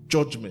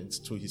judgment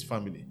to his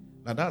family.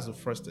 Now, that's the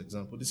first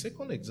example. The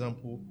second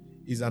example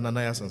is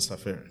Ananias and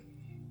Sapphira.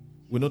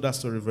 We know that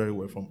story very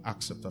well from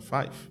Acts chapter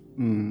 5.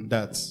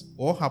 That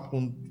all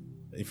happened,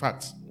 in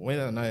fact, when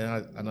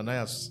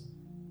Ananias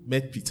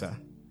met Peter,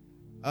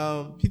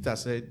 Peter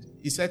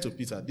said to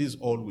Peter, this is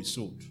all we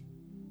sold.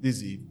 This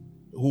is the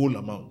whole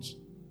amount.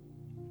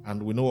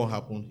 And we know what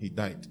happened. He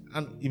died.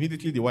 And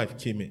immediately the wife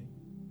came in.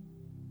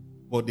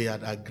 But they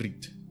had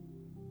agreed.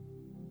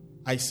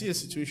 I see a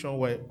situation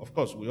where, of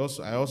course,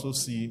 I also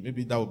see,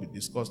 maybe that will be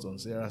discussed on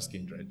Sarah's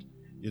kindred,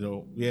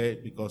 where,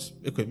 because,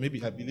 okay,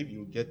 maybe I believe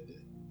you get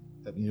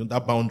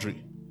that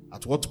boundary.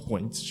 At what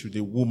point should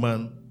a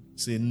woman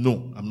say,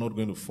 no, I'm not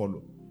going to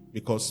follow?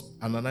 Because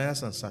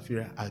Ananias and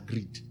Sapphira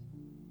agreed.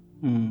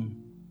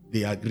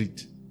 They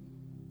agreed.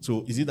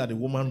 So is it that the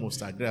woman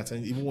must agree at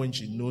times, even when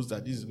she knows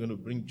that this is going to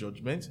bring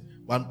judgment?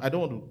 But I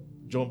don't want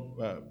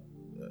to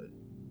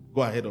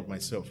go ahead of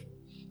myself.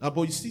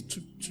 But you see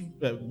two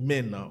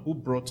men now who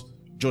brought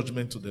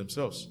judgment to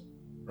themselves,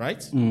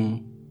 right?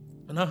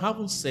 And I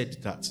haven't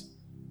said that.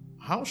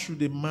 How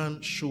should a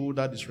man show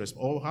that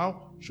disrespect? Or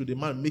how should a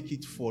man make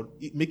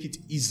it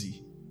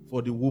easy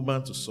for the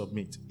woman to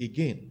submit?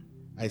 Again,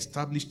 I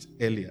established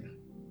earlier,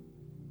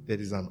 there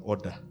is an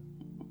order.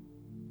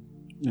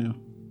 Yeah.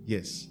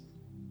 Yes.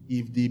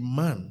 If the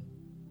man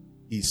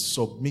is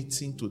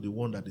submitting to the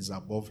one that is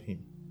above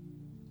him,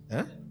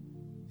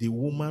 the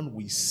woman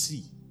will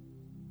see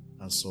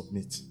and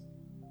submit.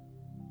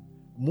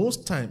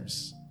 Most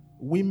times,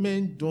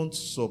 women don't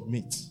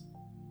submit.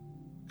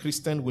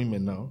 Christian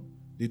women now,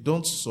 they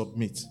don't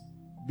submit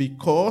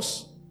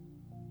because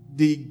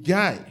the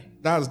guy,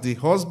 that's the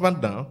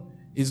husband now,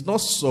 is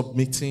not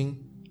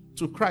submitting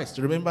to Christ.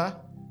 Remember?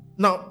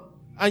 Now,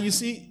 and you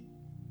see,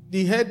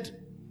 the head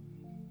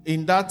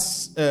in that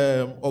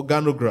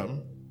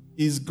organogram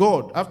is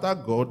God. After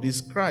God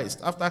is Christ.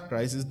 After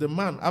Christ is the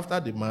man. After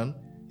the man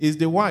is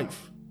the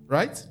wife.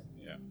 Right?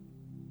 Yeah.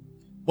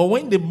 But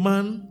when the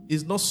man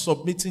is not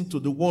submitting to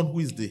the one who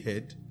is the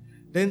head,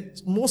 then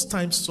most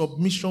times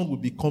submission will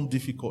become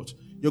difficult.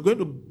 You're going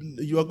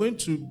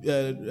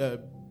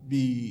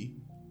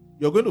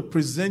to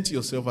present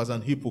yourself as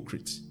an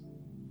hypocrite.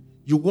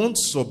 You want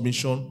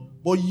submission,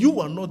 but you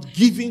are not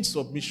giving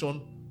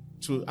submission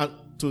to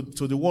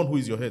the one who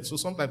is your head. So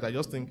sometimes I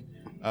just think,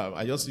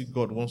 I just see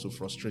God wants to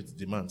frustrate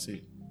the man.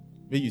 Say,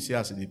 maybe you see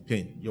us in the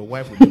pain. Your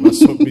wife will never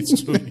submit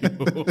to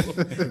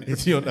you.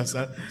 Do you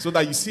understand? So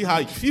that you see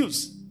how it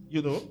feels.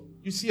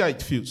 You see how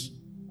it feels.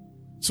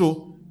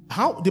 So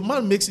how the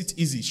man makes it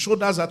easy,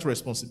 shoulders that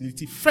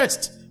responsibility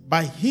first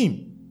by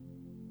him,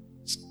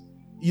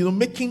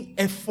 making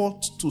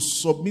effort to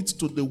submit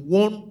to the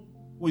one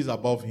who is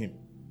above him.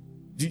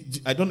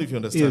 I don't know if you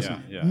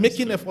understand. Yeah,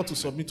 making effort to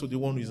submit to the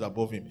one who is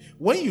above him.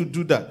 When you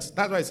do that,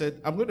 that's why I said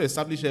I'm going to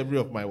establish every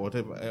of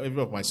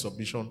my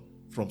submission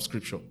from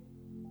Scripture.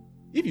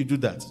 If you do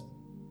that,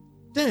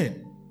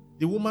 then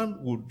the woman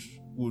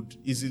would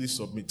easily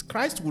submit.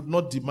 Christ would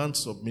not demand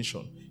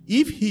submission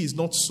if he is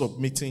not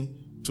submitting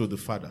to the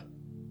Father.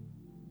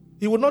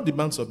 He would not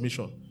demand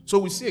submission. So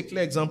we see a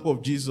clear example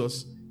of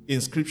Jesus in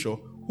Scripture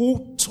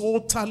who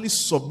totally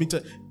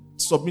submitted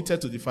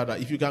to the Father.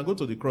 If you can go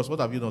to the cross, what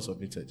have you not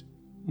submitted?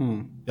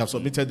 You have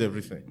submitted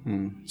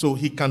everything. So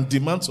he can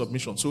demand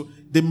submission. So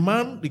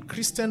the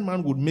Christian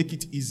man would make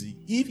it easy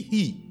if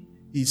he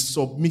is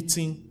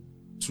submitting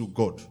to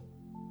God.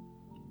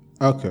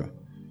 Okay.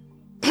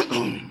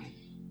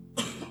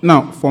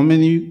 Now, for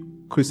many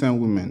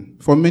women,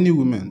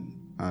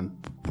 and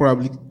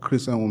probably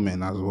Christian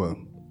women as well,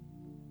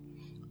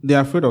 they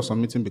are afraid of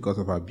submitting because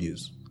of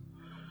abuse.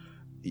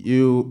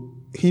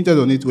 You hinted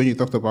on it when you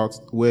talked about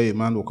where a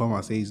man will come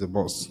and say he's the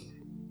boss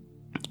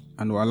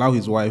and will allow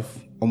his wife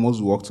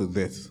almost work to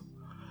death.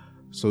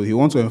 So he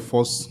wants to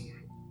enforce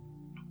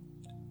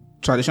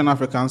traditional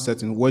African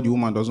setting where the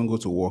woman doesn't go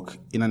to work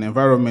in an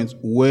environment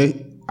where,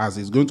 as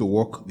he's going to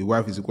work, the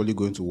wife is equally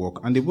going to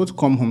work, and they both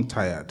come home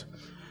tired.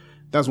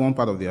 That's one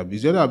part of the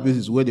abuse. The other abuse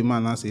is where the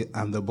man now says,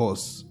 "I'm the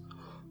boss."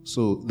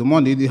 So the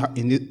money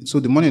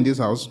in this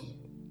house,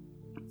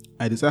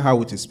 I decide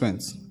how it is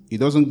spent. It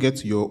doesn't get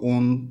to your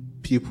own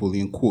people,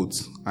 in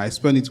quotes. I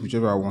spend it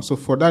whichever I want. So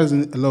for that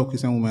reason, a lot of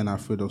Christian women are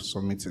afraid of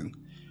submitting.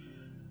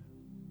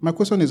 My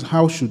question is,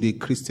 how should a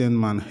Christian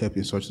man help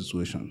in such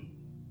situation?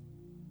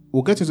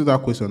 We'll get into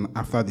that question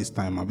after this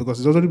timer because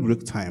it's already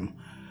break time.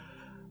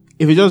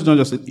 If you just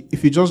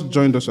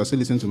joined us, you're still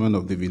listening to Men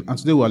of David, and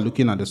today we are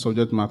looking at the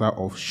subject matter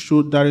of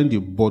shouldering the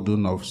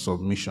burden of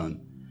submission.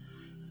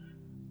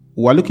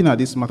 We are looking at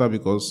this matter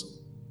because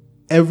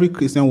every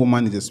Christian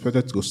woman is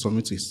expected to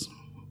submit to his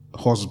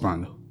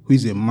husband, who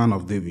is a man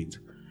of David.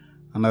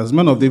 And as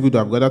men of David, we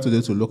have gathered today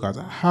to look at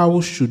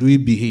how should we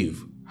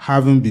behave,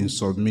 having been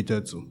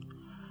submitted to.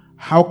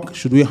 How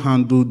should we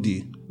handle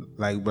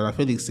like Brother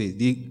Felix said,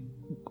 the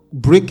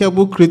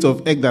breakable crate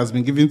of egg that's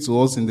been given to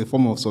us in the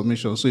form of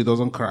submission so it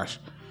doesn't crash?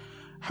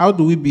 How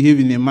do we behave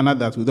in a manner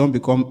that we don't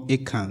become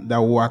Achan, that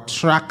will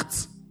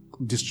attract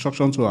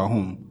destruction to our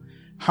home?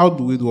 How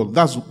do we do it?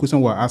 That's the question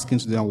we're asking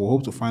today, and we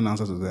hope to find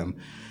answers to them.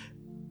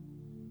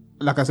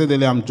 Like I said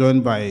earlier, I'm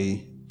joined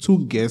by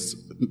two guests,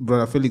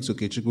 Brother Felix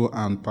Okechukwu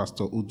and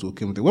Pastor Udo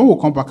Okiemute. When we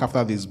come back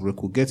after this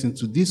break, we'll get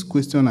into this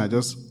question I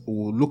just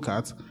will look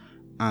at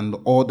and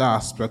other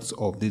aspects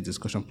of this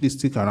discussion. Please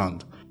stick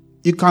around.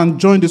 You can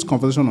join this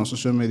conversation on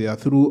social media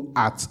through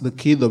 @the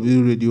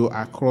KW Radio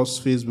across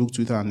Facebook,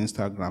 Twitter, and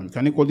Instagram. You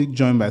can equally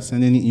join by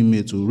sending an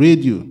email to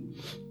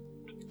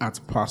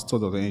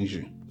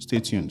radio@pastor.ng. Stay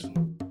tuned.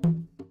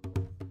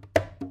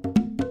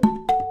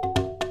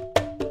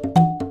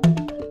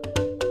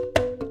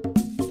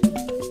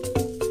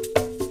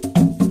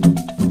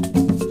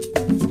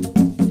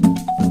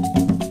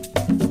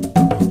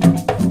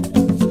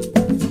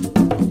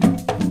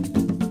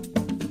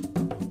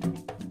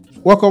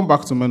 Welcome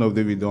back to Men of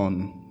David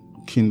on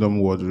Kingdom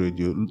World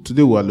Radio.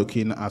 Today we are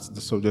looking at the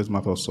subject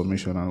matter of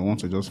submission, and I want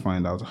to just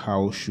find out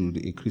how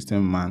should a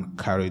Christian man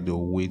carry the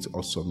weight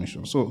of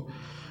submission. So,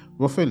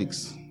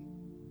 Felix,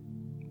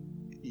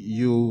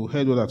 you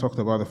heard what I talked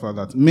about, the fact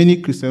that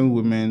many Christian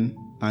women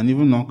and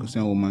even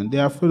non-Christian women, they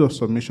are afraid of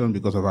submission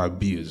because of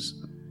abuse.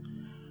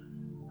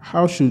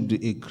 How should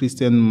a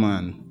Christian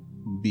man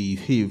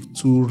behave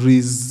to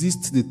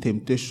resist the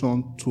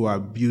temptation to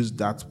abuse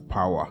that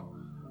power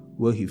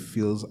where he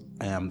feels,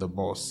 I am the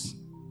boss,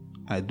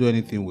 I do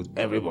anything with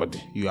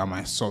everybody, you are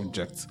my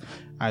subject,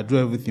 I do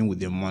everything with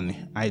the money,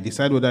 I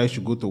decide whether I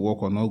should go to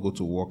work or not go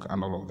to work,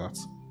 and all of that?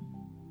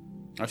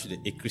 How should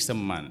a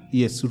Christian man?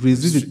 Yes,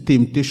 resist the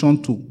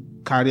temptation to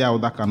carry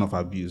out that kind of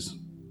abuse.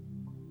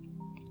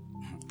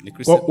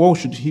 What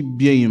should he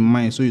bear in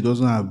mind so he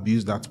doesn't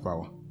abuse that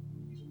power?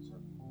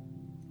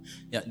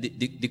 Yeah,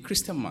 the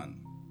Christian man,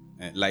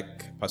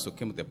 like Pastor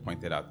Okiemute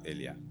pointed out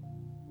earlier,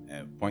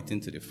 pointing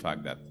to the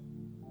fact that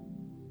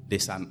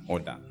there's an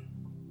order.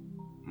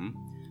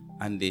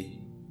 And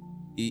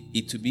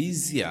it will be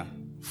easier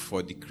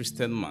for the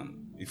Christian man,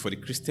 for the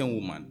Christian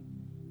woman,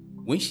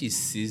 when she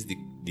sees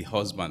the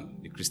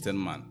husband, the Christian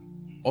man,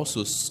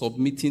 also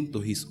submitting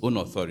to his own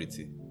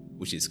authority,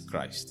 which is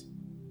Christ.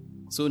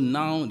 So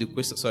now the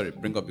question,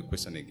 bring up the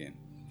question again.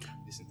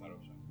 This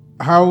interruption.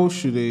 How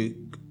should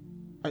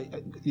are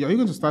you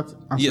going to start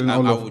answering I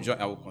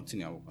all will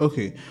continue.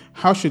 Okay.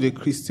 How should a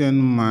Christian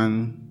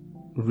man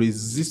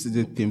resist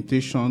the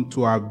temptation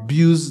to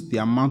abuse the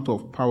amount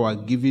of power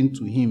given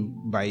to him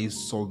by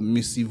his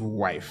submissive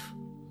wife?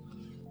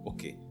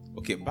 Okay.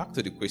 Back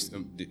to the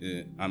question.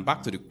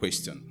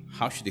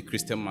 How should a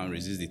Christian man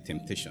resist the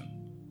temptation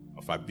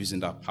of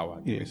abusing that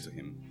power given to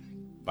him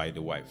by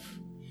the wife?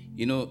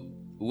 You know,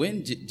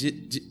 when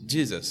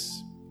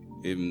Jesus,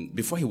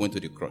 before he went to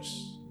the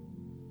cross,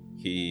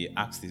 he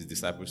asked his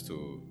disciples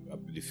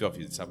the few of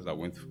his disciples that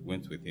went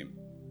with him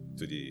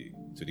to the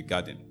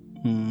garden.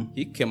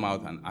 He came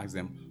out and asked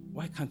them,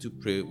 why can't you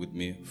pray with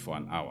me for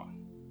an hour?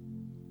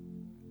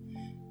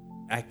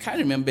 I can't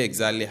remember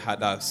exactly how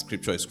that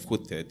scripture is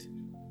quoted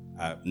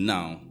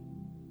now,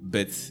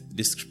 but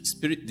the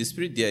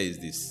spirit there is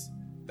this,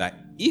 that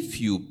if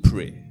you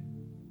pray,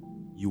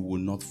 you will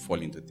not fall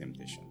into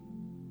temptation.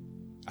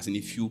 As in,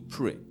 if you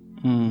pray.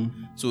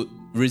 So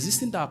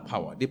resisting that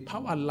power, the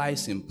power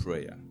lies in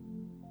prayer.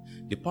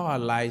 The power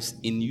lies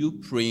in you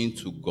praying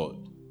to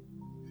God,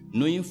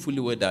 knowing fully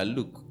well that,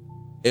 look,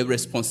 a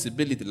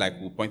responsibility, like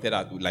we pointed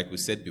out, like we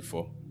said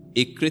before,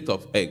 a crate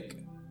of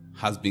egg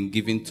has been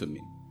given to me.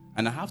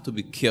 And I have to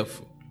be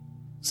careful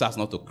so as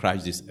not to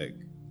crash this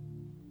egg.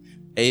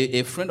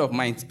 A friend of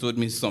mine told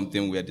me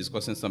something, we were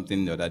discussing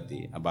something the other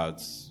day about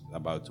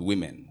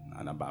women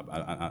and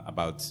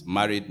about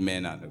married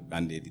men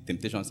and the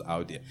temptations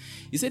out there.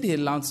 He said he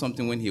learned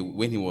something when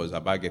he was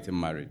about getting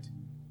married,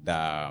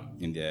 that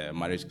in the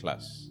marriage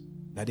class,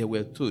 that they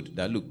were told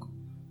that, look,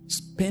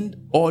 spend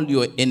all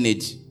your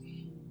energy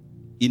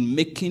in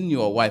making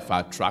your wife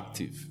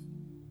attractive,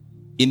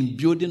 in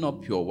building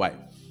up your wife,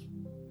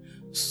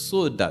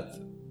 so that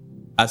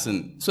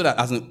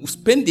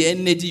spend the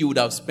energy you would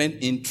have spent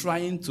in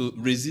trying to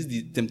resist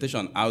the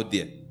temptation out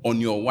there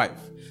on your wife,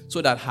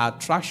 so that her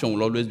attraction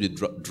will always be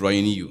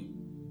drawing you.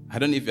 I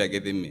don't know if you are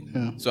getting me.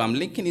 Yeah. So I'm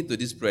linking it to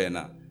this prayer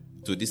now,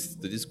 to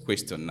this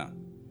question now.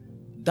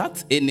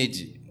 That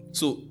energy,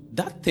 so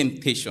that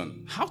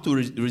temptation, how to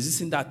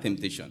resisting that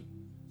temptation?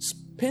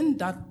 Spend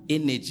that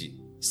energy.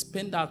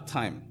 Spend that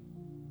time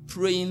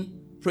praying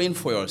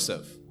for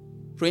yourself,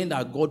 praying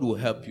that God will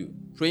help you,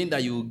 praying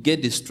that you will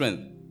get the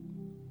strength,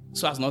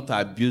 so as not to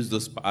abuse the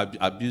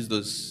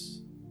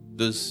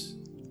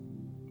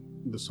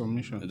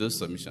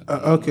submission.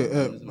 Okay,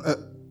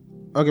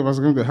 Pastor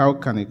Okiemute, how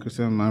can a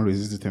Christian man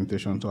resist the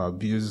temptation to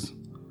abuse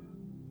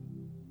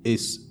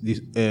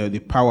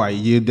the power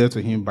yielded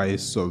to him by a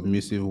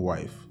submissive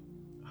wife.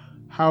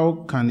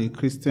 How can a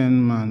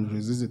Christian man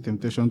resist the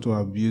temptation to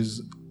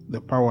abuse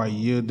the power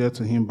yielded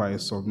to him by a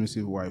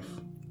submissive wife?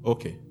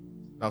 Okay.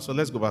 Now, so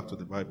let's go back to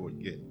the Bible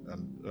again.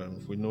 And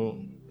if we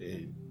know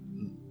a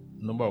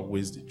number of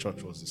ways the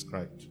church was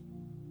described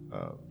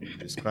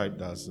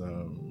as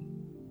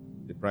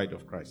the bride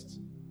of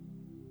Christ.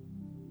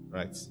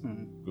 Right?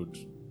 Good.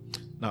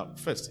 Now,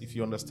 first, if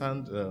you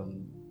understand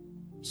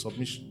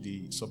submission,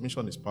 the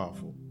submission is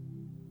powerful.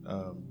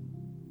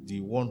 The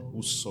one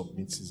who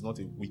submits is not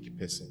a weak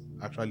person.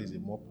 Actually, is a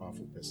more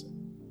powerful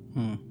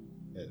person.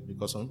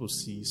 Because some people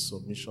see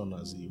submission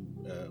as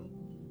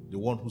the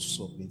one who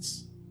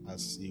submits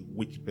as a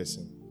weak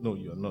person. No,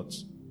 you're not.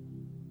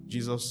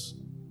 Jesus,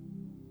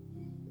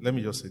 let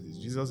me just say this.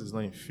 Jesus is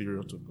not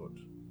inferior to God.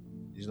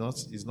 He's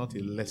not a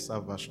lesser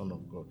version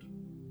of God.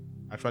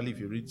 Actually, if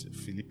you read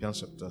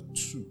Philippians chapter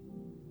 2,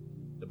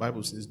 the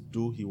Bible says,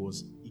 though he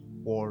was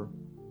equal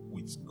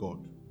with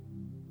God,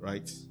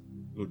 right?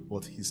 Good,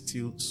 but he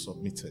still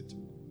submitted.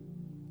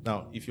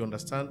 Now, if you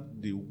understand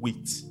the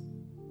weight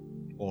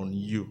on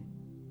you,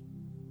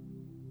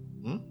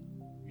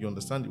 you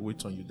understand the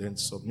weight on you, then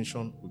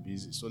submission will be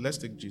easy. So let's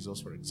take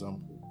Jesus, for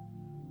example.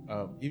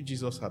 If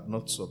Jesus had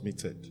not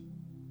submitted,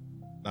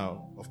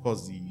 now, of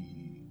course,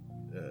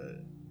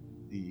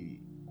 the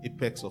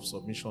apex of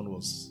submission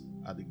was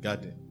at the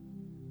garden,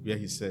 where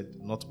he said,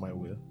 not my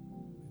will,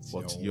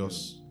 but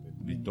yours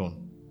be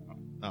done.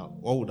 Now,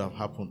 what would have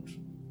happened?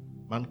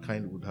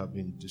 Mankind would have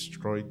been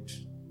destroyed.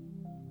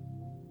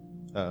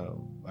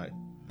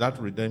 That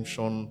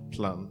redemption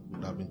plan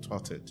would have been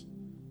thwarted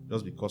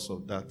just because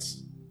of that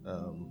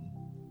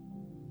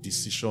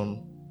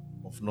decision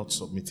of not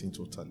submitting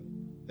totally.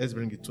 Let's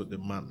bring it to the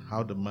man.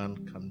 How the man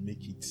can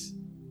make it.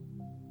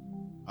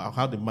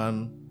 How the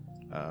man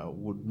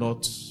would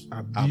not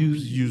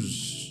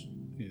abuse.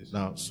 Yes.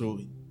 Now, so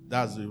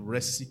that's a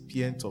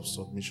recipient of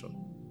submission.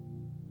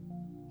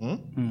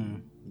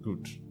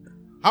 Good.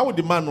 How would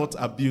the man not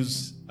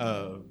abuse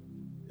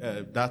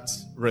that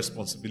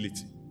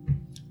responsibility?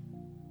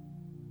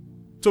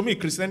 To me,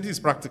 Christianity is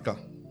practical.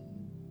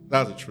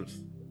 That's the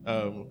truth.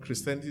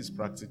 Christianity is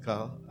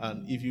practical,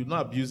 and if you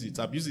not abuse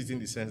it in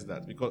the sense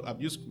that, because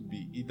abuse could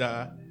be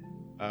either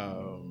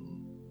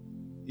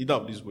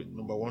of this way.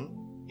 Number one,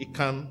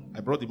 Achan.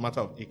 I brought the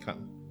matter of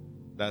Achan.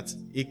 That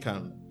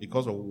Achan,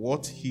 because of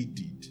what he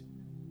did,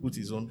 put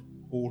his own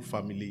whole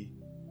family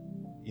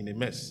in a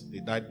mess. They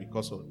died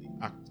because of the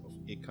act of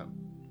Achan.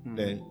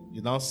 Then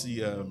you now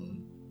see,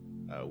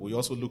 we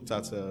also looked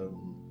at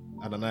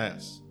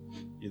Ananias.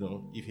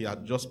 If he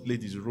had just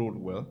played his role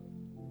well,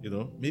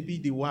 maybe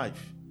the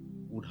wife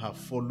would have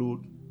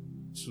followed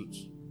suit,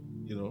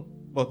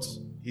 but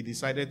he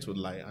decided to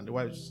lie, and the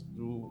wives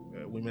do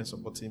women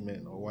supporting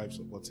men or wives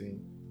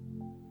supporting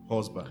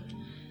husband,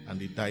 and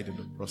they died in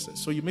the process.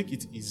 So you make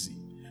it easy.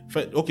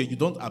 Okay, you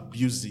don't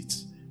abuse it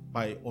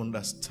by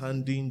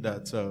understanding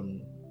that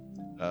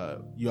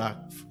you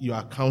are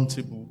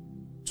accountable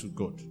to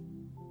God.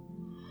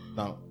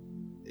 Now,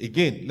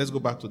 again, let's go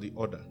back to the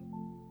order.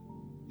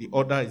 The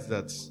order is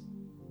that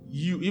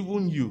you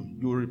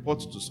report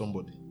to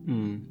somebody.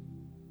 Do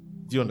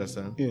you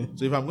understand? Yeah.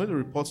 So if I'm going to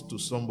report to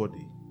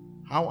somebody,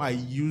 how I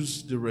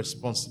use the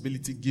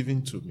responsibility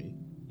given to me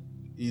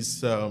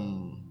is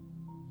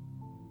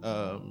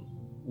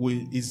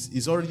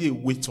already a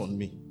weight on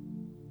me.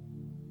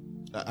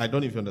 I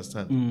don't know if you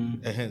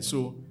understand.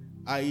 So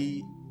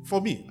I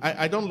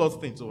don't lord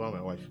things over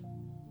my wife.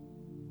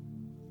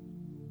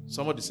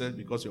 Somebody said,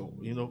 because a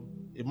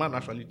man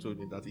actually told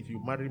me that if you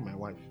marry my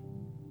wife,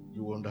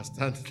 you will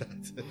understand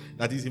that.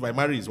 That is, if I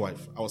marry his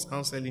wife. I was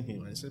counseling him,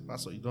 and I said,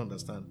 Pastor, you don't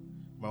understand.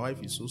 My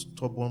wife is so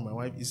stubborn.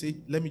 He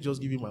said, let me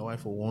just give you my wife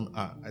for 1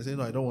 hour. I said,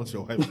 no, I don't want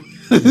your wife.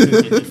 He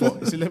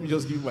said, let me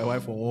just give you my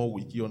wife for 1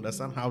 week. You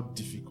understand how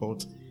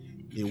difficult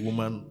a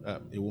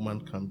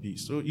woman can be.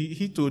 So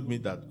he told me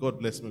that God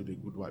bless me with a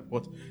good wife.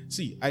 But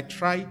see, I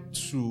try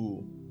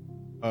to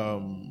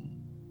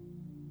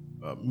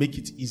make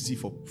it easy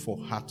for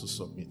her to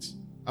submit.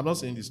 I'm not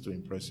saying this to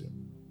impress you.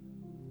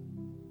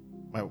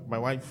 My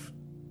wife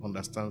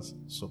understands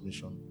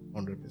submission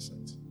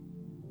 100%.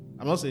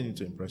 I'm not saying it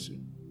to impress you,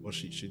 but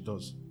she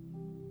does.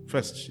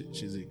 First,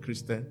 she's a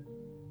Christian.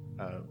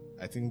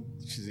 I think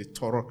she's a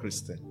thorough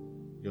Christian.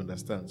 You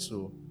understand?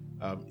 So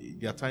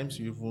there are times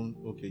you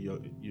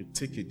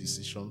take a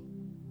decision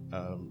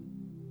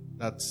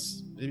that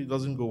maybe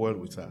doesn't go well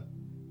with her.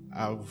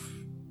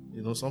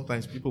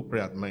 Sometimes people pray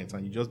at night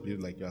and you just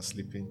believe like you are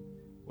sleeping.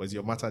 Was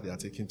your matter they are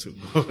taking to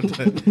God,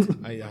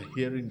 and you are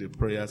hearing the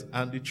prayers.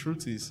 And the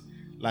truth is,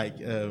 like,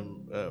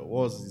 what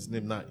was his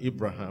name now?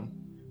 Abraham,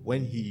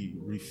 when he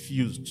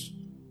refused,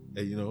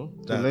 to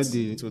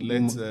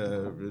let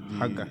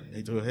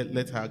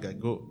Hagar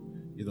go,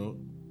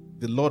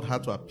 the Lord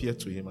had to appear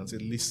to him and say,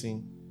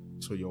 listen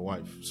to your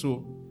wife.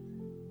 So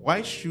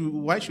why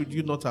should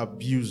you not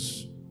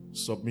abuse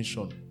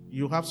submission?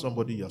 You have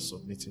somebody you are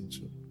submitting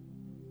to.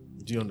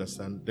 Do you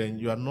understand? Then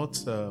you are not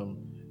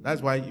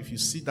That's why if you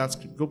see that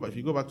script, if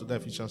you go back to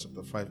that Ephesians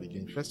chapter 5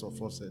 again, first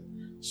of all said,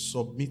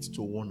 submit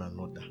to one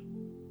another.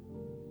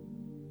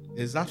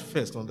 Is that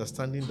first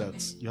understanding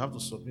that you have to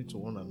submit to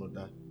one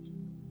another?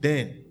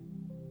 Then,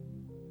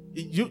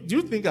 do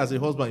you think as a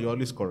husband you're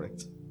always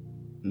correct?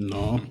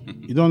 No,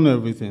 you don't know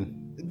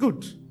everything.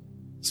 Good.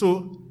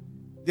 So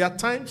there are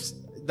times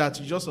that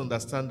you just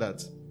understand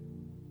that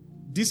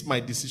this my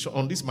decision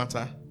on this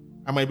matter,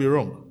 I might be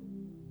wrong,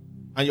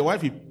 and your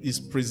wife is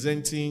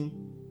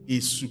presenting a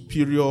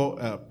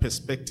superior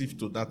perspective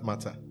to that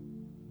matter.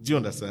 Do you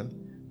understand?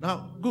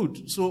 Now,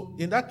 good. So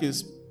in that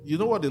case, you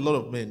know what a lot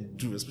of men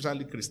do,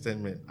 especially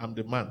Christian men. I'm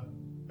the man.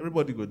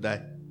 Everybody will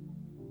die,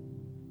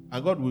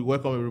 and God will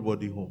welcome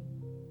everybody home.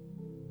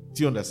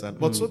 Do you understand?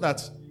 But so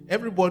that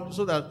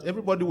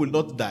everybody will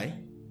not die,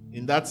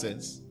 in that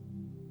sense.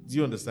 Do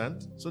you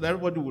understand? So that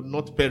everybody will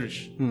not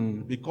perish,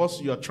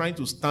 because you are trying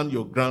to stand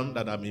your ground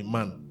that I'm a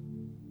man.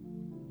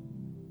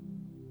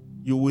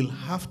 You will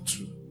have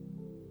to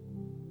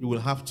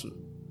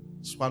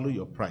swallow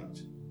your pride.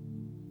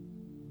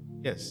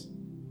 Yes,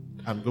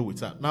 and go with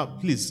that. Now,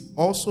 please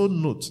also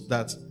note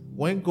that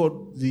when God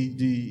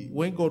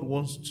when God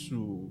wants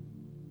to,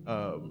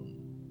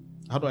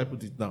 how do I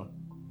put it now?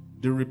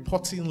 The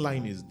reporting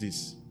line is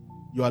this: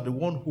 you are the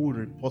one who will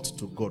report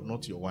to God,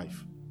 not your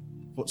wife.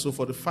 So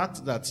for the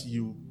fact that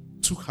you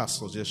took her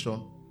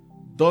suggestion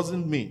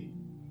doesn't mean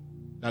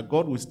that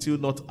God will still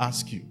not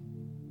ask you,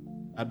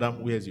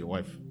 Adam, where's your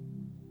wife?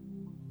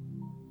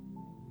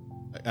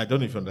 I don't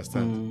know if you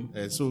understand.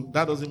 So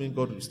that doesn't mean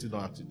God will still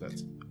not ask you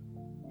that.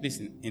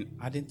 Listen, in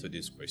adding to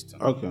this question,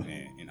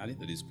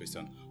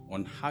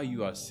 on how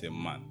you as a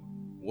man,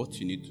 what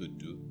you need to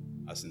do,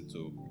 as in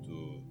to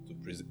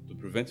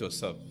prevent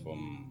yourself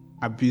from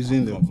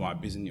abusing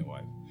your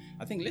wife.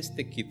 I think let's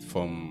take it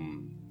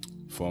from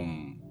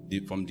the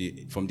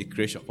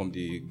creation, from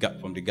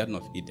the Garden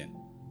of Eden,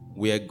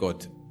 where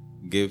God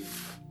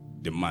gave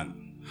the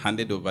man,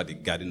 handed over the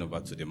garden over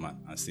to the man,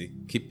 and say,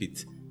 keep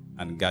it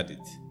and guard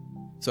it.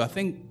 So I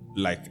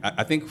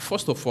think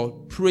first of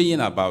all,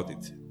 praying about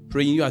it,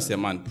 praying you as a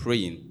man,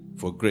 praying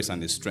for grace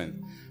and the strength.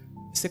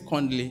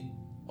 Secondly,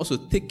 also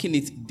taking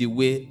it the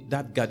way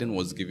that garden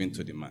was given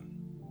to the man.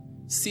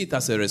 See it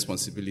as a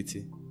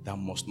responsibility that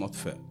must not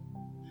fail.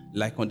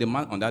 Like on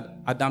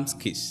that Adam's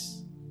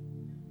case,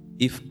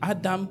 if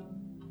Adam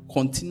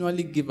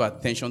continually give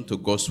attention to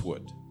God's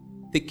word,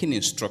 taking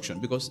instruction,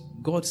 because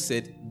God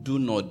said, do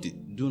not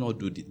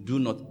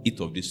eat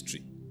of this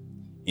tree.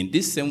 In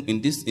this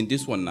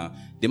one now,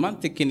 the man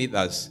taking it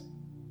as,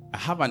 I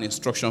have an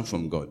instruction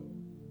from God.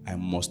 I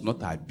must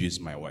not abuse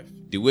my wife.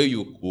 The way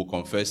you will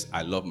confess,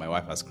 I love my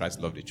wife as Christ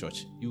loved the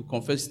church. You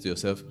confess to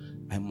yourself,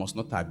 I must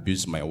not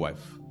abuse my wife.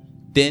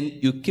 Then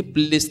you keep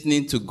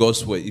listening to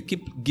God's word. You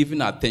keep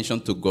giving attention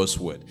to God's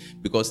word.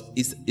 Because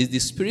it's the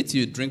spirit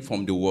you drink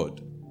from the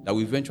word that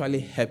will eventually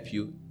help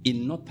you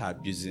in not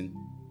abusing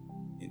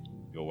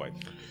your wife.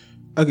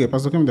 Okay,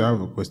 Pastor Kim, I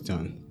have a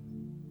question.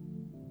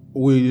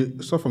 We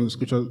saw from the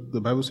scripture,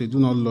 the Bible says, do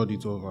not lord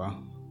it over.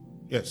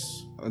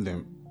 Yes.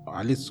 Them.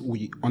 At least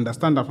we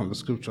understand that from the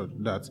scripture,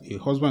 that a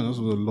husband is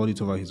also to lord it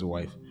over his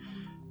wife.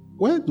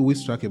 Where do we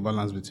strike a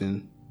balance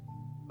between,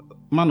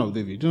 man of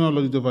David, do not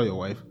lord it over your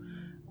wife,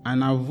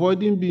 and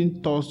avoiding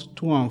being tossed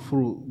to and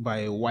fro by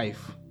a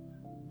wife,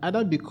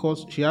 either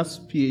because she has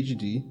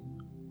PhD,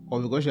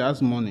 or because she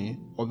has money,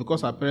 or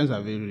because her parents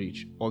are very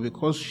rich, or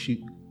because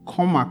she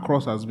come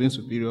across as being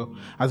superior,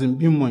 as in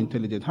being more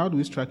intelligent? How do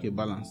we strike a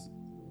balance?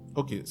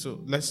 Okay, so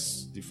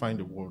let's define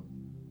the word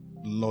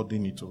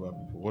lording it over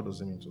people. What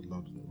does it mean to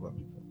lord it over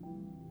people?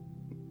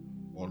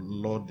 Or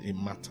lord a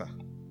matter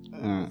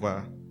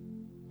over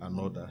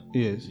another?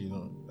 Yes. You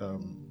know,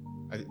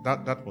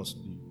 that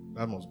must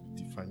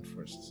be defined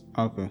first.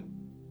 Okay.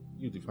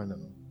 You define that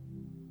now.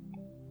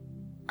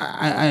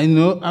 I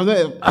know.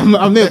 I'm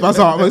not a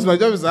pastor. My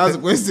job is to ask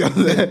questions.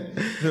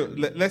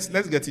 No, let's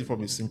get it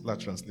from a simpler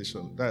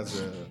translation.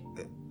 That's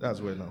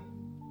where now.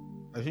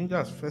 I think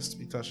that's 1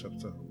 Peter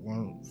chapter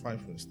 1, 5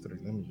 verse 3.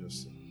 Let me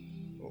just see.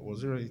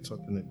 Was it really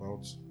talking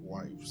about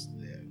wives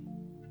there?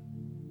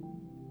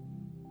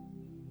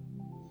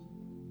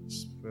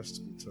 It's 1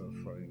 Peter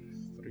 5,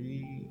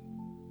 3.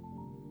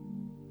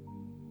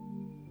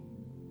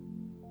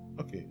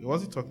 Okay, it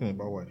wasn't talking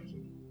about wives.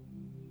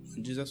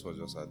 Jesus was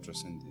just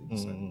addressing the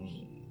disciples.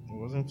 He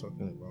wasn't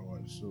talking about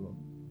wives. So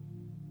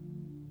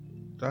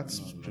that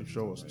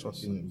scripture was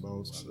talking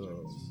about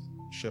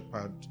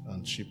shepherd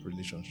and sheep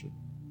relationship.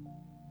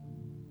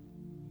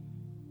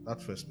 That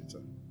 1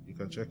 Peter. You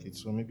can check it.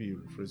 So maybe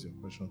you rephrase your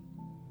question.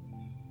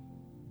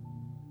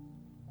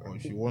 Or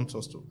if you want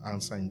us to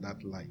answer in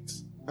that light.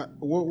 How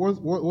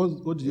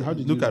did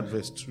you look at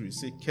verse 2? It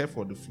says, care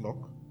for the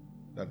flock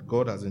that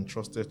God has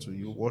entrusted to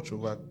you. Watch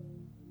over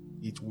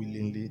it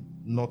willingly,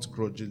 not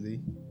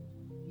grudgingly,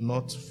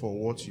 not for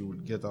what you will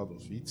get out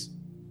of it,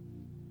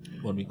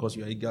 but because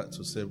you are eager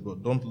to serve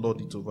God. Don't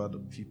lord it over the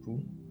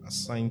people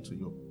assigned to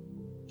your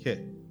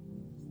care,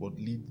 but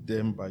lead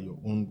them by your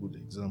own good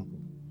example.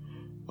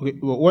 Okay,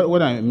 well,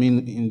 what I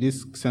mean in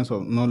this sense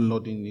of not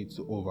lording it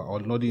over or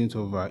lording it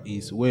over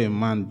is where a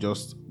man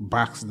just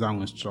backs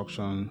down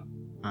instruction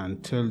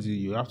and tells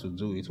you have to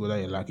do it whether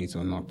you like it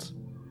or not.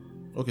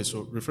 Okay,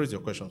 so rephrase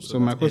your question. So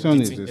my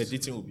question is this.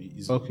 Editing will be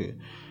easy. Okay.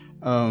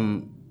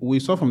 We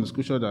saw from the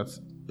scripture that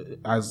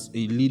as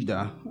a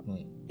leader,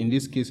 in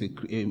this case,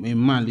 a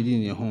man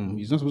leading in a home,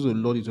 he's not supposed to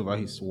lord it over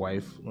his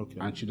wife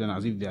and children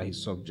as if they are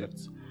his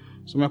subjects.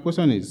 So my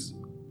question is,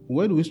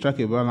 where do we strike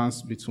a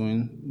balance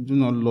between do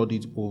not lord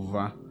it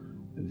over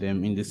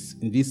them in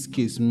this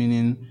case,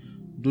 meaning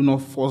do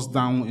not force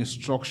down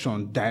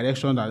instruction,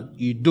 direction that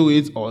you do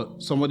it or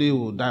somebody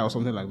will die or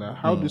something like that?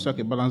 How do you strike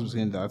a balance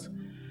between that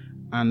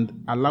and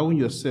allowing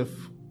yourself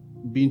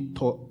being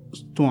taught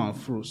to and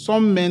fro?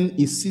 Some men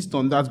insist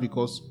on that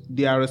because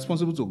they are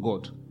responsible to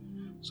God.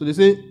 So they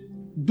say,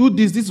 do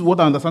this is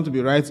what I understand to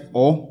be right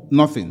or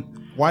nothing.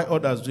 Why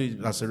others do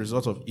it as a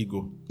result of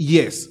ego?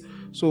 Yes.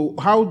 So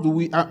how do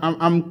we,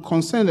 I'm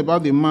concerned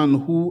about the man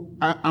who,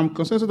 I'm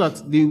concerned so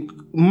that the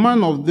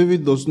man of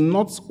David does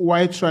not,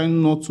 while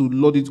trying not to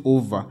lord it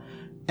over,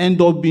 end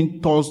up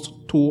being tossed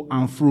to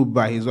and fro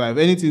by his wife.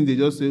 Anything they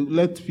just say,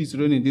 let peace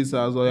reign in this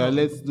house, or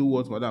let's do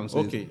what Madam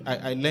says. Okay,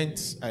 I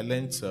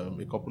learned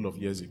a couple of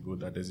years ago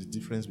that there's a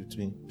difference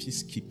between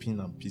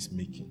peacekeeping and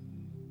peacemaking.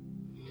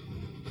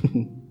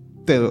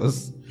 Tell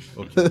us.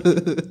 Okay.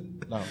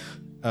 Now,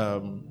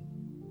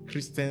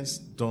 Christians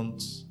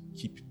don't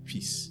keep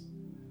peace.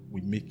 We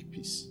make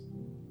peace.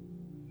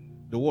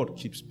 The world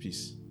keeps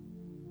peace.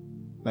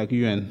 Like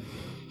UN.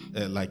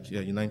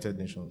 United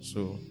Nations.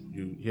 So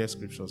you hear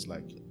scriptures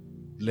like,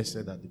 blessed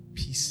are the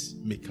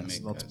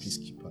peacemakers, not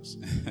peacekeepers.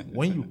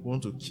 When you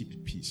want to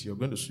keep peace, you're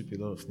going to sweep a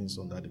lot of things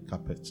under the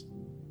carpet.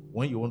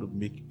 When you want to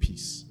make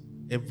peace,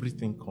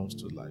 everything comes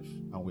to life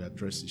and we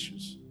address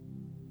issues.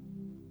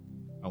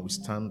 And we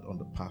stand on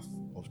the path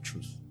of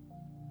truth.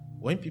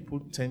 When people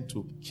tend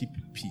to keep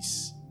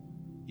peace,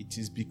 it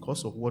is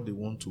because of what they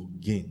want to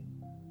gain,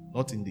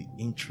 not in the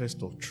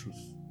interest of truth,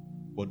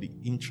 but the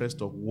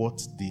interest of what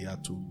they are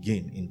to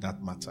gain in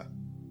that matter.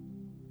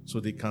 So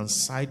they can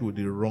side with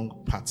the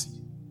wrong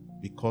party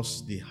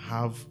because they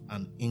have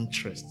an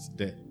interest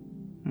there.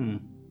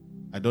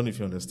 I don't know if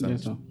you understand.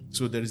 Yes, sir.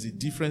 So there is a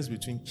difference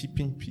between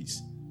keeping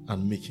peace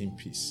and making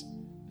peace.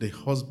 The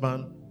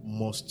husband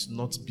must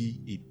not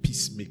be a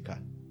peacemaker,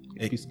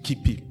 a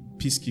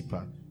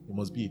peacekeeper. He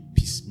must be a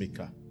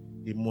peacemaker.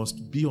 He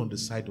must be on the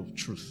side of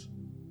truth.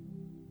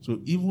 So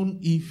even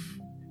if,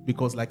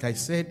 because like I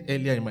said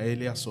earlier in my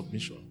earlier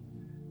submission,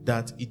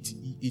 that it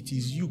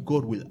is you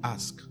God will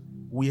ask,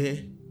 where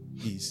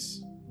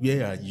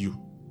are you?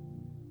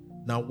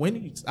 Now when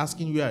it's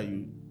asking where are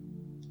you,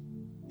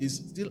 it's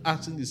still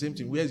asking the same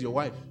thing, where's your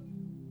wife?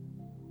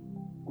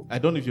 I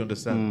don't know if you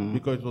understand,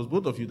 because it was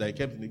both of you that I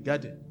kept in the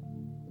garden.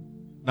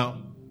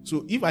 Now,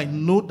 so if I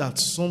know that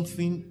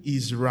something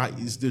is right,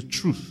 is the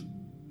truth,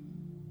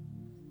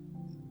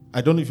 I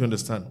don't know if you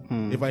understand.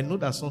 If I know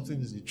that something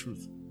is the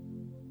truth,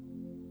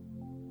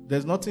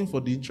 there's nothing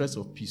for the interest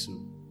of peace.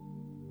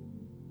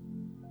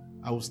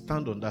 I will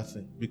stand on that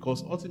thing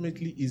because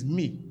ultimately it's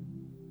me.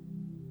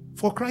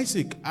 For Christ's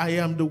sake, I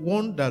am the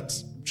one that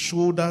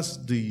shoulders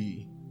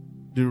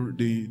I'm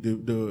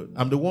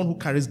the one who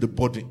carries the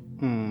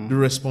burden. The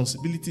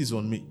responsibility is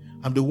on me.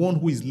 I'm the one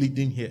who is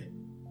leading here.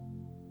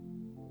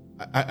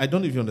 I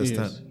don't know if you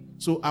understand. Yes.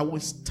 So I will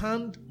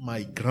stand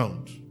my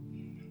ground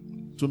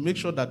to make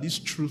sure that this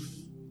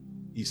truth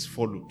is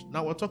followed.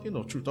 Now we're talking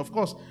of truth. Of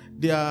course,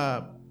 there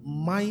are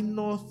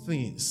minor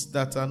things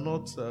that are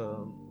not,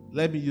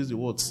 let me use the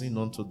word sin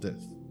unto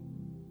death.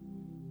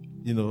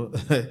 You know,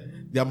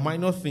 there are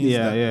minor things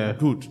that are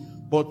good.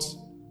 But,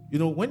 you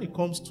know, when it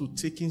comes to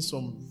taking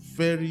some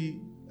very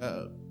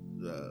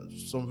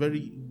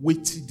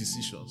weighty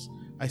decisions,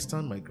 I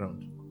stand my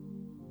ground.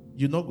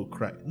 You not go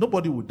cry.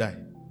 Nobody will die.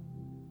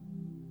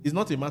 It's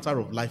not a matter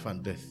of life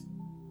and death.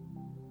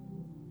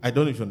 I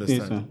don't know if you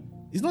understand. Yes,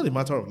 it's not a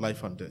matter of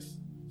life and death.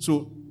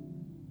 So,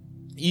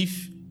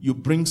 if you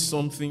bring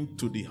something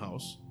to the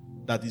house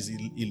that is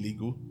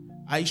illegal,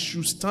 I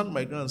should stand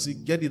my ground and say,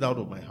 get it out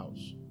of my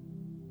house.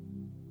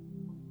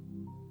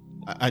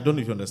 I don't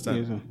know if you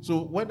understand. Yes,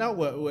 so, whether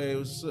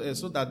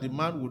so that the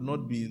man would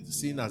not be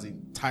seen as a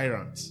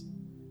tyrant,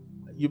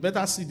 you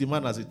better see the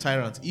man as a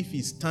tyrant if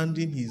he's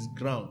standing his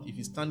ground, if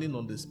he's standing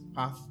on this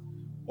path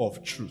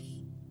of truth.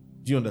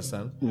 Do you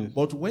understand? Yes.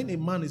 But when a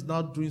man is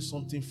now doing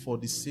something for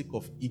the sake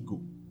of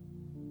ego,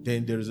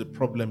 then there is a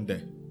problem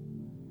there.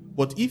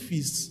 But if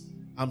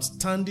I'm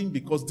standing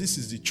because this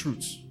is the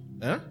truth,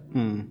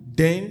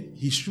 then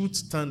he should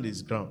stand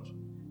his ground.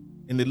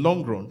 In the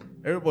long run,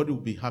 everybody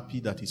will be happy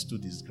that he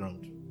stood his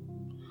ground.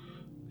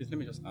 Please let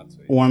me just add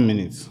to it. 1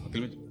 minute. Okay,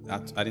 let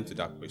me add into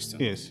that question.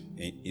 Yes.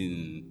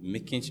 In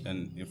making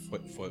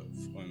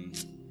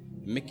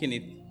making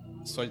it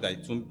such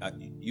that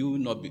you will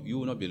not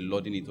be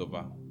lording it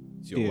over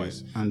to your wife,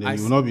 and then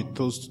you will not be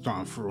tossed to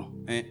and fro.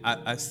 And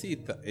I see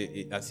it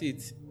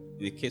in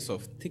the case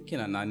of taking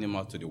an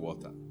animal to the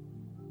water,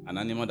 an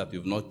animal that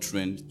you've not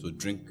trained to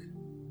drink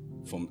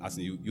from, as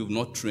in you've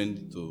not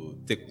trained to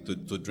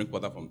drink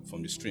water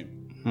from the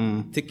stream.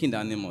 Taking the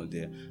animal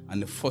there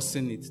and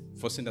forcing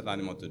that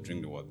animal to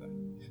drink the water.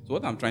 So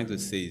what I'm trying to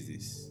say is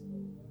this: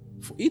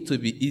 for it to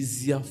be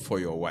easier for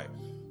your wife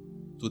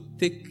to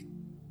take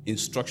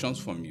instructions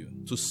from you,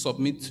 to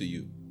submit to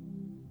you,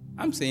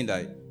 I'm saying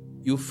that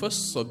you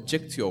first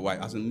subject your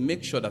wife, as in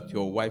make sure that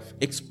your wife,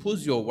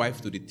 expose your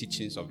wife to the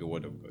teachings of the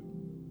Word of God.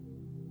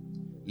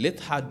 Let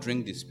her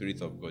drink the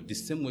Spirit of God the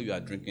same way you are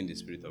drinking the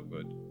Spirit of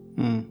God.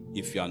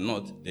 If you are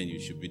not, then you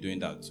should be doing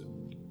that too.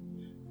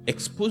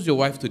 Expose your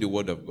wife to the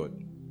Word of God.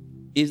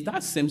 It's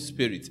that same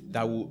Spirit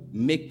that will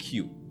make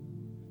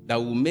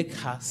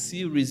her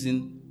see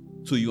reason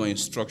to your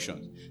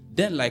instructions.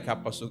 Then, like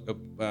Pastor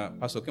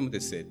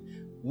Okiemute said,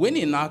 when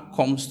it now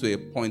comes to a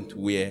point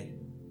where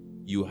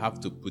you have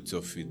to put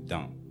your feet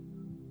down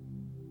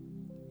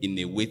in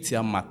a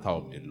weightier matter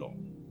of the law,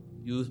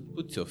 you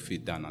put your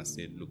feet down and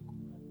say, look,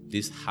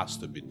 this has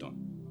to be done.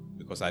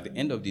 Because at the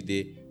end of the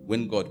day,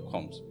 when God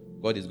comes,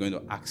 God is going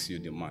to ask you,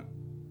 the man,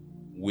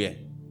 where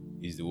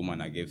is the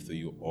woman I gave to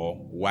you? Or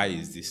why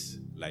is this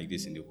like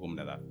this in the home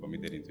that I've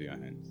committed into your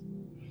hands?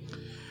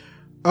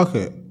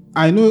 Okay.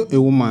 I know a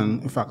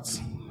woman, in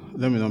fact,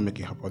 let me not make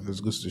it happen. There's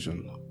a good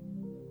situation.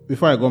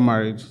 Before I got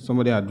married,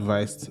 somebody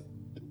advised.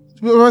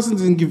 The person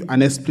didn't give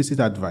an explicit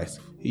advice.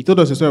 He told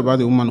us a story about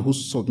the woman who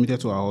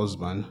submitted to her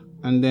husband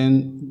and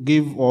then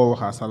gave all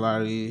her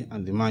salary,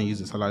 and the man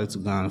used the salary to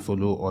go and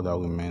follow other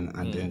women,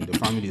 and then the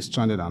family is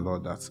stranded and all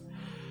that.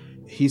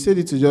 He said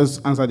it to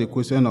just answer the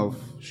question of,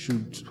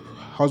 should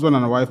husband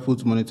and wife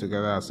put money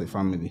together as a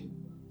family?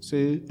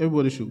 Say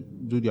everybody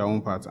should do their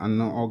own part,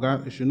 and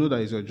Oga, you should know that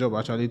it's your job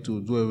actually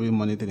to do every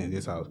money thing in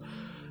this house.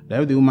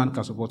 That if the woman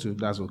can support you,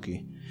 that's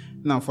okay.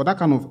 Now, for that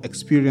kind of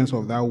experience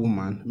of that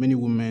woman, many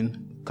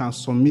women can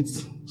submit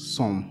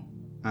some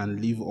and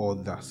leave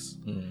others.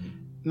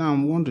 Now,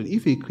 I'm wondering,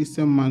 if a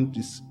Christian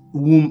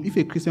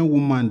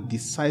woman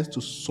decides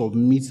to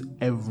submit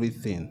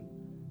everything,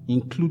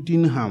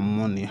 including her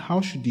money,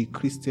 how should the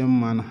Christian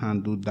man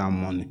handle that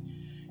money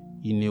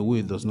in a way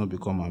it does not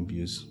become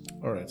abuse?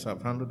 All right, so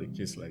I've handled a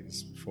case like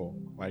this before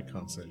while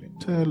counseling.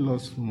 Tell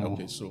us more.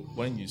 Okay, so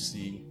when you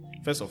see,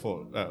 first of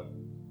all,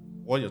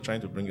 what you're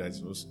trying to bring out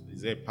is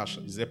there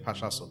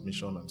partial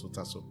submission and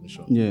total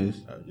submission?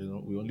 Yes.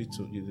 We only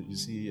you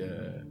see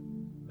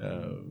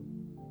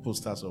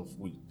posters of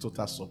with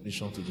total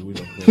submission to the will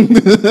of God.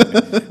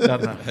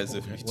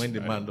 When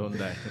the man don't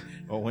die,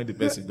 or when the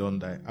person don't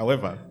die.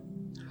 However,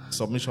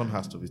 submission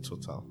has to be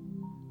total.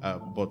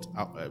 But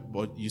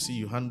you see,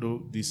 you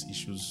handle these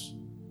issues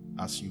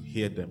as you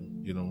hear them.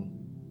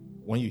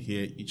 When you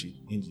hear each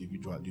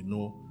individual, you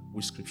know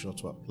which scripture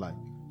to apply.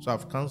 So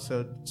I've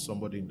counseled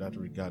somebody in that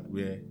regard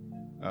where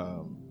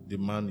the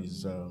man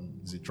is a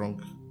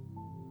drunk.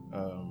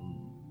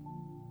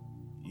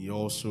 He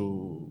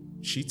also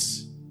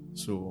cheats.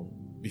 So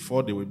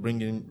before they were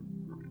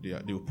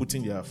they were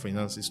putting their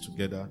finances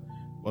together.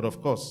 But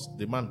of course,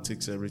 the man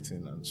takes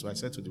everything. And so I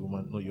said to the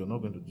woman, no, you're not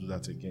going to do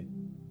that again.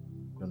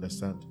 You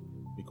understand?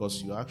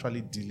 Because you're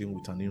actually dealing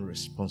with an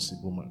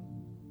irresponsible man.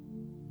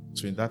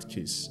 So in that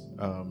case,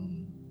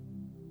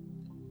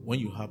 when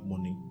you have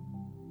money,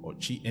 or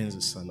she earns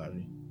a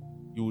salary,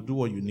 you will do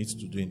what you need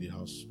to do in the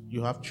house.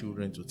 You have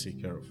children to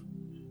take care of.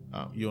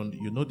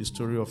 You know the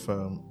story of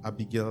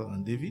Abigail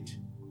and David?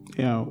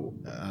 Yeah.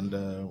 And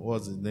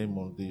what's the name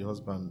of the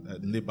husband?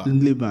 Nabal.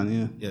 Laban,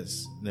 yeah.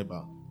 Yes,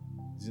 Nabal.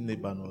 Is it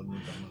Nabal or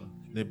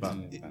Nabal?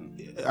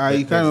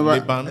 I can't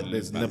remember.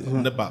 There's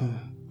Nabal.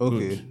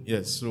 Okay. Good.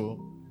 Yes, so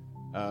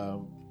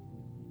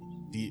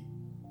the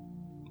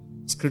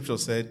scripture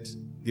said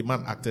the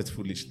man acted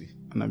foolishly.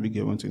 And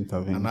Abigail went to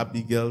intervene. And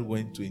Abigail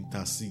went to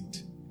intercede.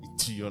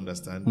 Do you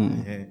understand?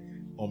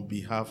 On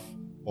behalf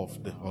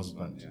of the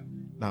husband. Yeah.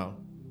 Now,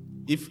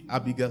 if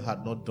Abigail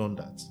had not done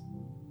that,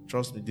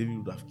 trust me, David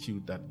would have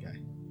killed that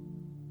guy.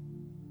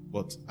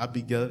 But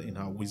Abigail, in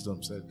her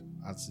wisdom, said,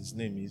 as his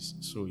name is,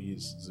 so he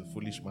is. He's a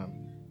foolish man,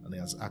 and he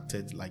has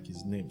acted like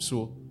his name.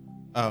 So,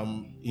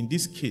 in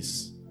this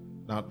case,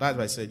 now that's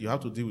why I said you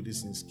have to deal with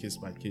these things case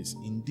by case.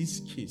 In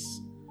this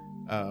case,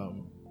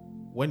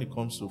 when it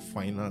comes to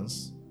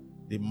finance,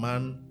 the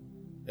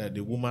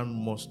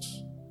woman must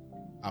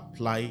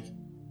apply.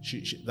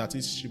 That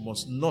is, she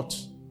must not.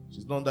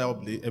 She's not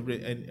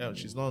under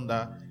she's not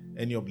under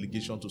any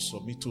obligation to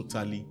submit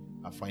totally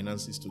her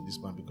finances to this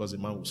man, because the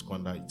man will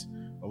squander it.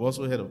 I've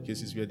also heard of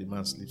cases where the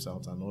man sleeps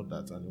out and all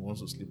that, and he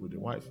wants to sleep with the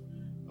wife.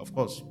 Of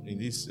course, in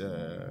this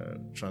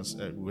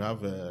we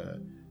have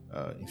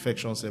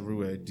infections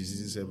everywhere,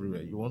 diseases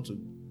everywhere. You want to,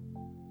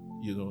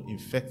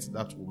 infect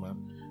that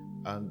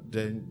woman, and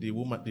then the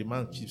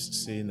man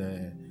keeps saying,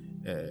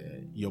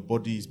 your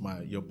body is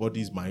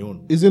my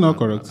own. Is it not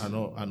correct? And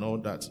all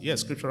that.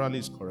 Yes, scripturally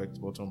is correct,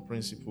 but on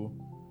principle,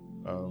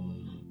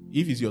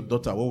 If it's your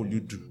daughter, what will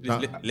you do?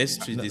 Please, let's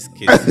treat this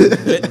case.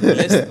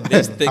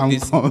 Let's take I'm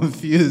this.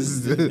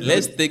 confused.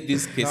 Let's take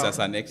this case as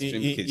an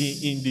extreme case.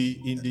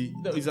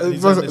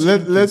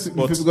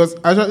 Because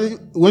actually,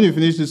 when you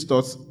finish these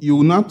thoughts, you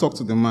will now talk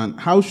to the man.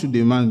 How should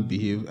the man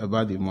behave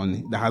about the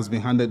money that has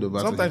been handed over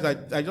Sometimes to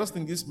him? I just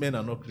think these men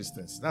are not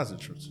Christians. That's the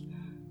truth.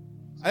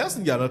 I just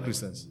think they are not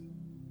Christians.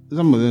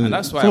 Some of them, And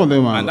that's why, some of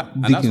them are and that's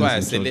deacons why I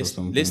in say church or let's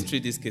something.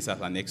 treat this case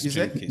as an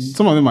extreme case.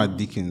 Some of them are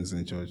deacons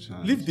in church.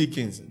 Leave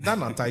deacons. That's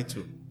not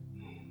title.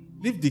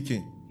 Leave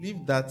deacon.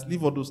 Leave that.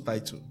 Leave all those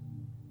titles.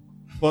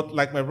 But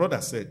like my brother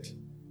said,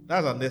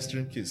 that's an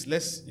extreme case.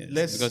 Let's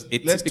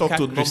talk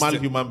to normal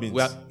human beings.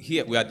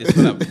 We are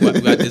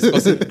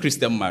discussing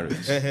Christian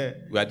marriage.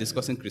 We are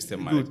discussing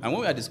Christian marriage. And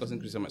when we are discussing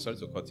Christian marriage, sorry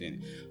to cut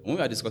in. When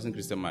we are discussing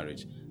Christian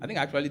marriage, I think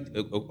actually,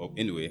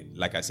 anyway,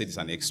 like I said, it's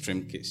an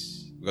extreme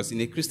case. Because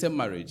in a Christian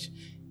marriage,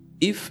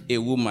 if a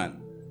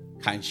woman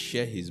can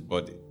share her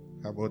body,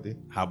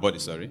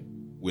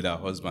 with her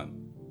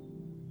husband,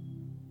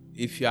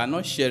 if you are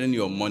not sharing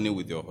your money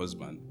with your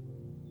husband,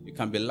 you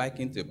can be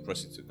likened to a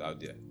prostitute out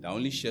there that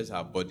only shares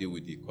her body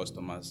with the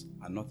customers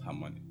and not her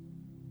money.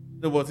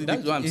 No, but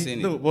that's what I'm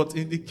saying. No, but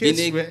in the case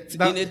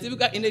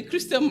in a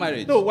Christian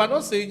marriage. No, we're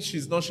not saying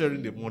she's not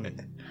sharing the money.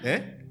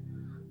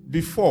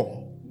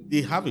 Before,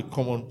 they have a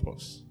common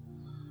purse.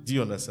 Do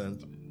you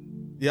understand?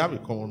 They have a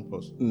common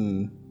purse.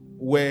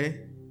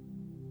 Where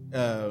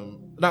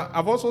now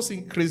I've also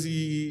seen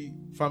crazy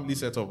family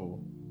setup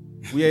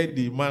where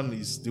the man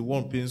is the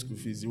one paying school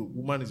fees, the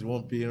woman is the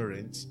one paying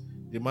rent,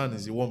 the man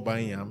is the one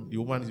buying yam, the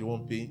woman is the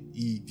one paying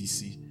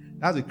EDC.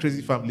 That's a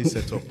crazy family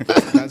setup.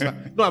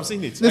 No, I've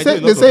seen it. They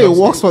say it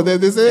works for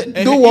them. They say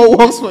do what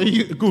works for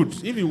you.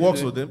 Good. If it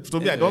works for them, to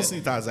me, I don't see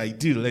it as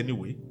ideal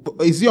anyway.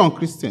 But is he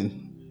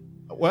unchristian?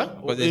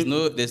 Well, but there's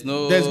no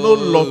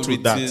law to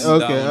that.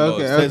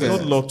 Okay. There's no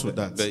law to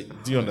that.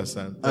 Do you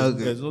understand?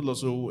 Okay. There's no law.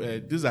 So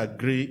these are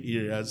gray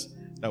areas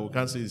that we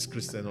can't say is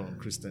Christian or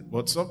unchristian.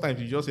 But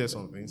sometimes you just hear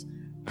some things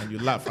and you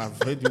laugh.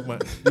 I've heard the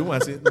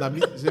woman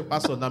say,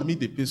 Pastor, now me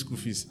they pay school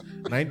fees.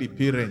 Now they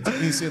pay rent.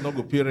 He say not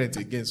go pay rent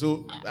again.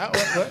 So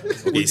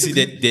you see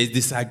that there's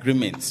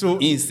disagreement. So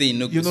he say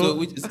no.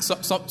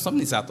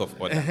 Something is out of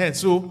order.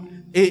 So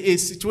a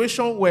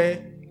situation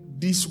where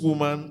this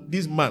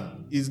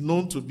man is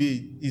known to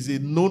be a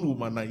known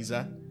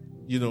womanizer,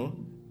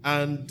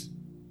 and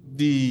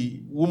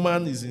the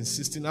woman is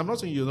insisting. I'm not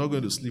saying you're not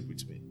going to sleep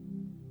with me,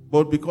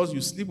 but because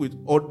you sleep with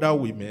other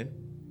women,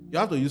 you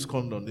have to use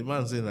condom. The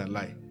man saying a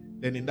lie.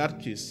 Then in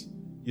that case,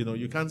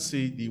 you can't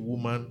say the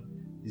woman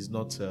is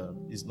not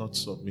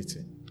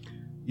submitting.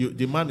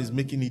 The man is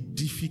making it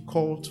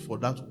difficult for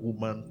that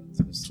woman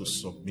to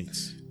submit.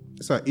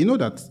 So you know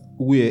that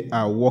we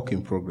are work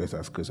in progress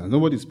as Christians.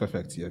 Nobody is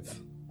perfect yet.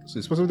 So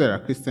it's possible there are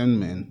Christian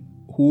men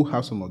who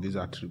have some of these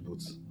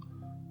attributes.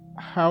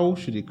 How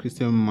should a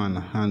Christian man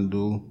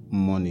handle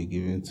money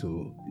given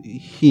to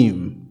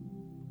him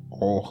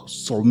or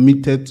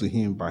submitted to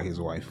him by his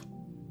wife?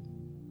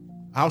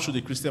 How should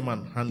a Christian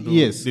man handle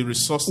the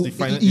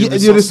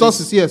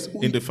resources, yes,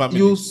 in the family?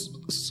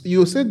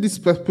 You said these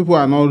people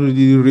are not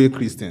really real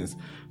Christians.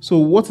 So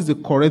what is the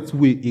correct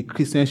way a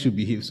Christian should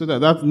behave so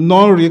that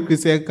non-real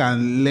Christian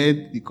can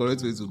learn the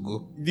correct way to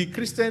go?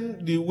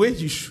 The way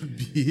you should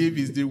behave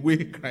is the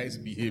way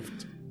Christ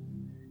behaved.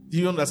 Do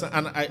you understand?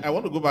 And I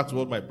want to go back to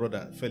what my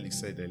brother Felix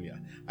said earlier.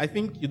 I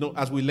think,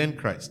 as we learn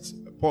Christ,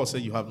 Paul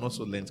said you have not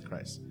so learned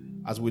Christ.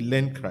 As we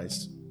learn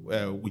Christ,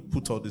 we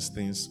put all these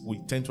things, we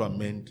tend to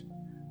amend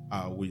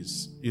our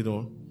ways.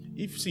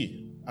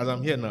 As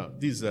I'm here now,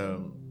 this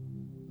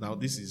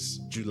is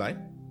July,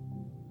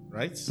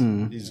 right? This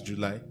is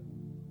July.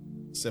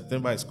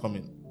 September is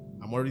coming.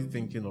 I'm already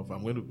thinking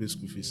I'm going to pay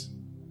school fees.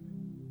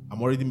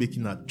 I'm already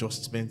making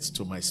adjustments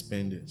to my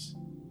spendings.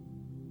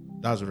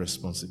 That's a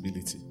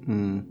responsibility.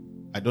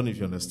 I don't know if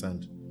you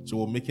understand. So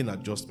we're making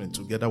adjustments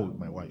together with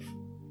my wife.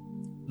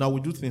 Now we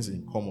do things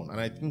in common, and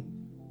I think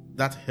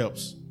that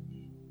helps.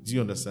 Do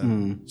you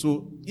understand?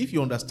 So if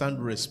you understand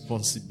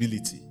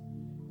responsibility,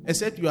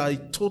 except you are a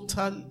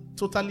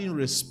totally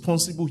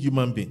responsible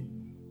human being.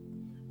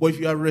 But if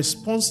you are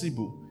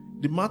responsible,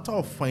 the matter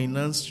of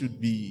finance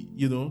should be,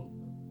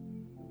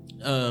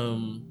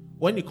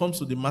 when it comes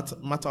to the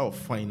matter of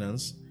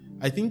finance,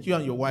 I think you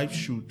and your wife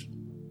should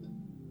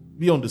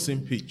be on the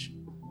same page.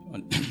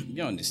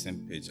 Be on the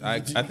same page.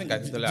 I think I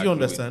totally agree. Do you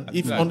understand?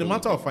 If on the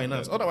matter of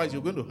finance, otherwise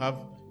you're going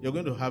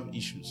to have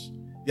issues.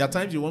 There are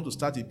times you want to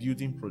start a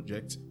building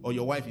project, or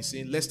your wife is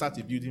saying, let's start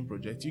a building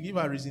project. You give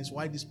her reasons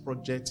why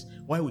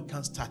we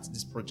can't start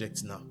this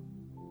project now.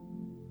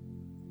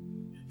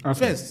 Okay.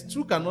 First,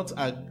 two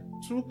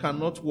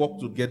cannot work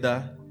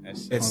together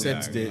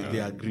except they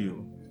agree.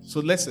 So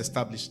let's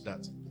establish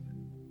that.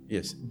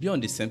 Yes, be on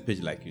the same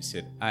page like you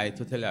said. I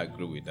totally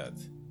agree with that.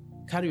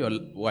 Carry your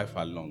wife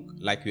along,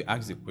 like you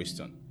asked the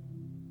question.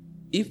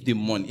 If the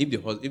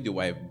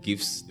wife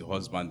gives the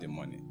husband the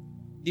money,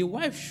 the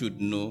wife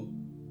should know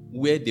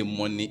where the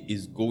money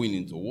is going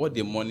into, what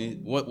the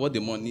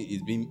money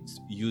is being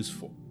used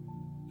for.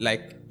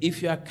 Like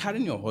if you are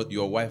carrying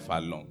your wife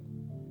along,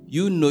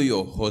 You know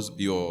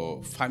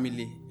your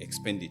family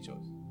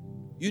expenditures.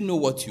 You know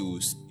what you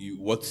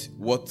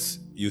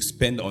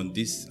spend on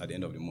this at the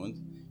end of the month.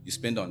 You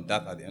spend on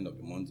that at the end of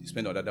the month. You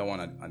spend on the other one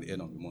at the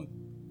end of the month.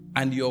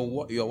 And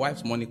your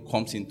wife's money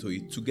comes into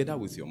it together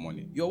with your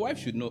money. Your wife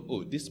should know,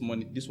 oh, this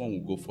one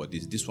will go for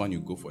this one will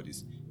go for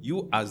this.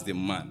 You as the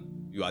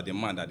man, you are the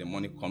man that the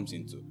money comes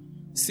into.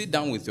 Sit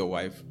down with your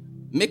wife,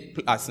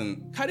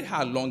 carry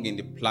her along in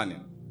the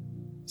planning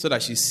so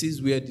that she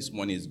sees where this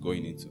money is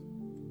going into.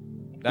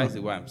 That is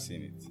the way I'm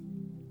seeing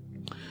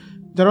it.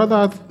 There are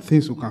other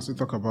things we can still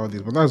talk about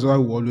this, but that's why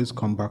we always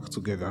come back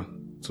together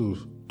to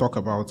talk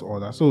about all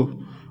that. So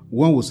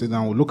when we sit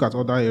down, we'll look at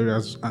other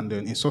areas, and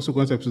then in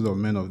subsequent episodes of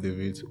Men of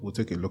David, we'll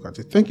take a look at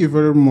it. Thank you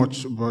very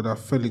much, Brother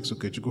Felix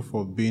Okechukwu,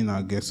 for being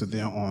our guest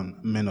today on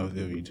Men of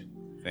David.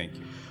 Thank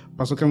you.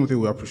 Pastor Okiemute,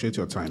 we appreciate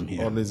your time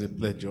here. Always a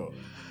pleasure.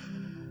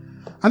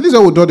 And this is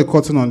how we'll draw the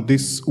curtain on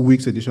this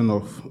week's edition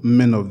of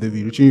Men of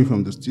David, reaching you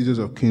from the studios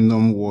of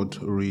Kingdom World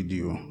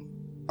Radio.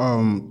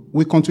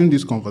 We continue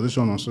this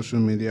conversation on social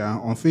media.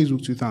 On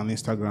Facebook, Twitter, and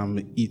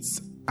Instagram,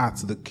 it's at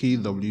the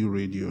KW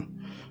Radio.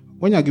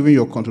 When you're giving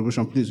your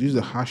contribution, please use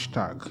the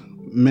hashtag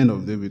Men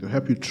of David to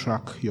help you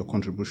track your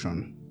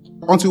contribution.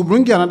 Until we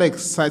bring you another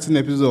exciting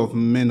episode of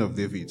Men of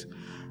David,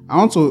 I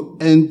want to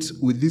end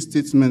with this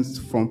statement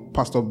from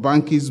Pastor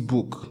Banky's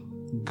book,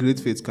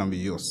 Great Faith Can Be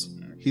Yours.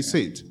 He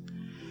said,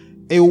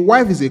 "A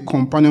wife is a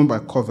companion by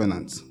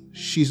covenant.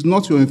 She's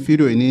not your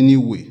inferior in any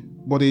way,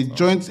 but a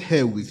joint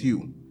heir with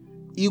you,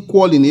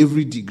 equal in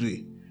every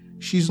degree.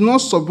 She's not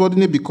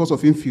subordinate because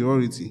of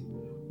inferiority,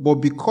 but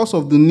because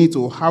of the need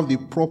to have the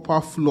proper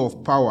flow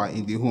of power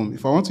in the home."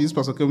 If I want to use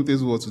Pastor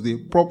Kemute's word today,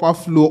 proper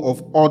flow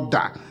of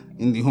order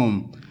in the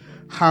home.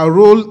 Her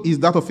role is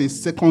that of a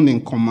second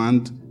in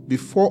command.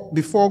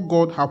 Before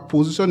God, her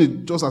position is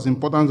just as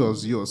important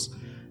as yours,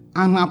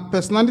 and her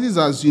personality is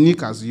as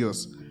unique as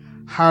yours.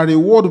 Her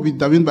reward will be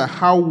determined by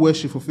how well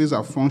she fulfills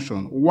her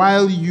function,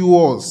 while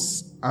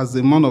yours, as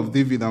the man of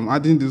David, I'm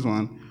adding this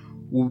one,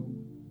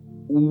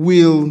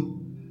 will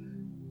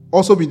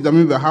also be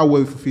determined by how well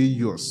you fulfill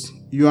yours.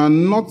 You are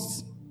not,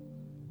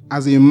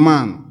 as a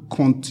man,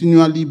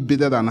 continually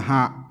better than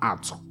her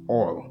at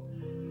all.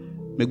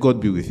 May God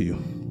be with you.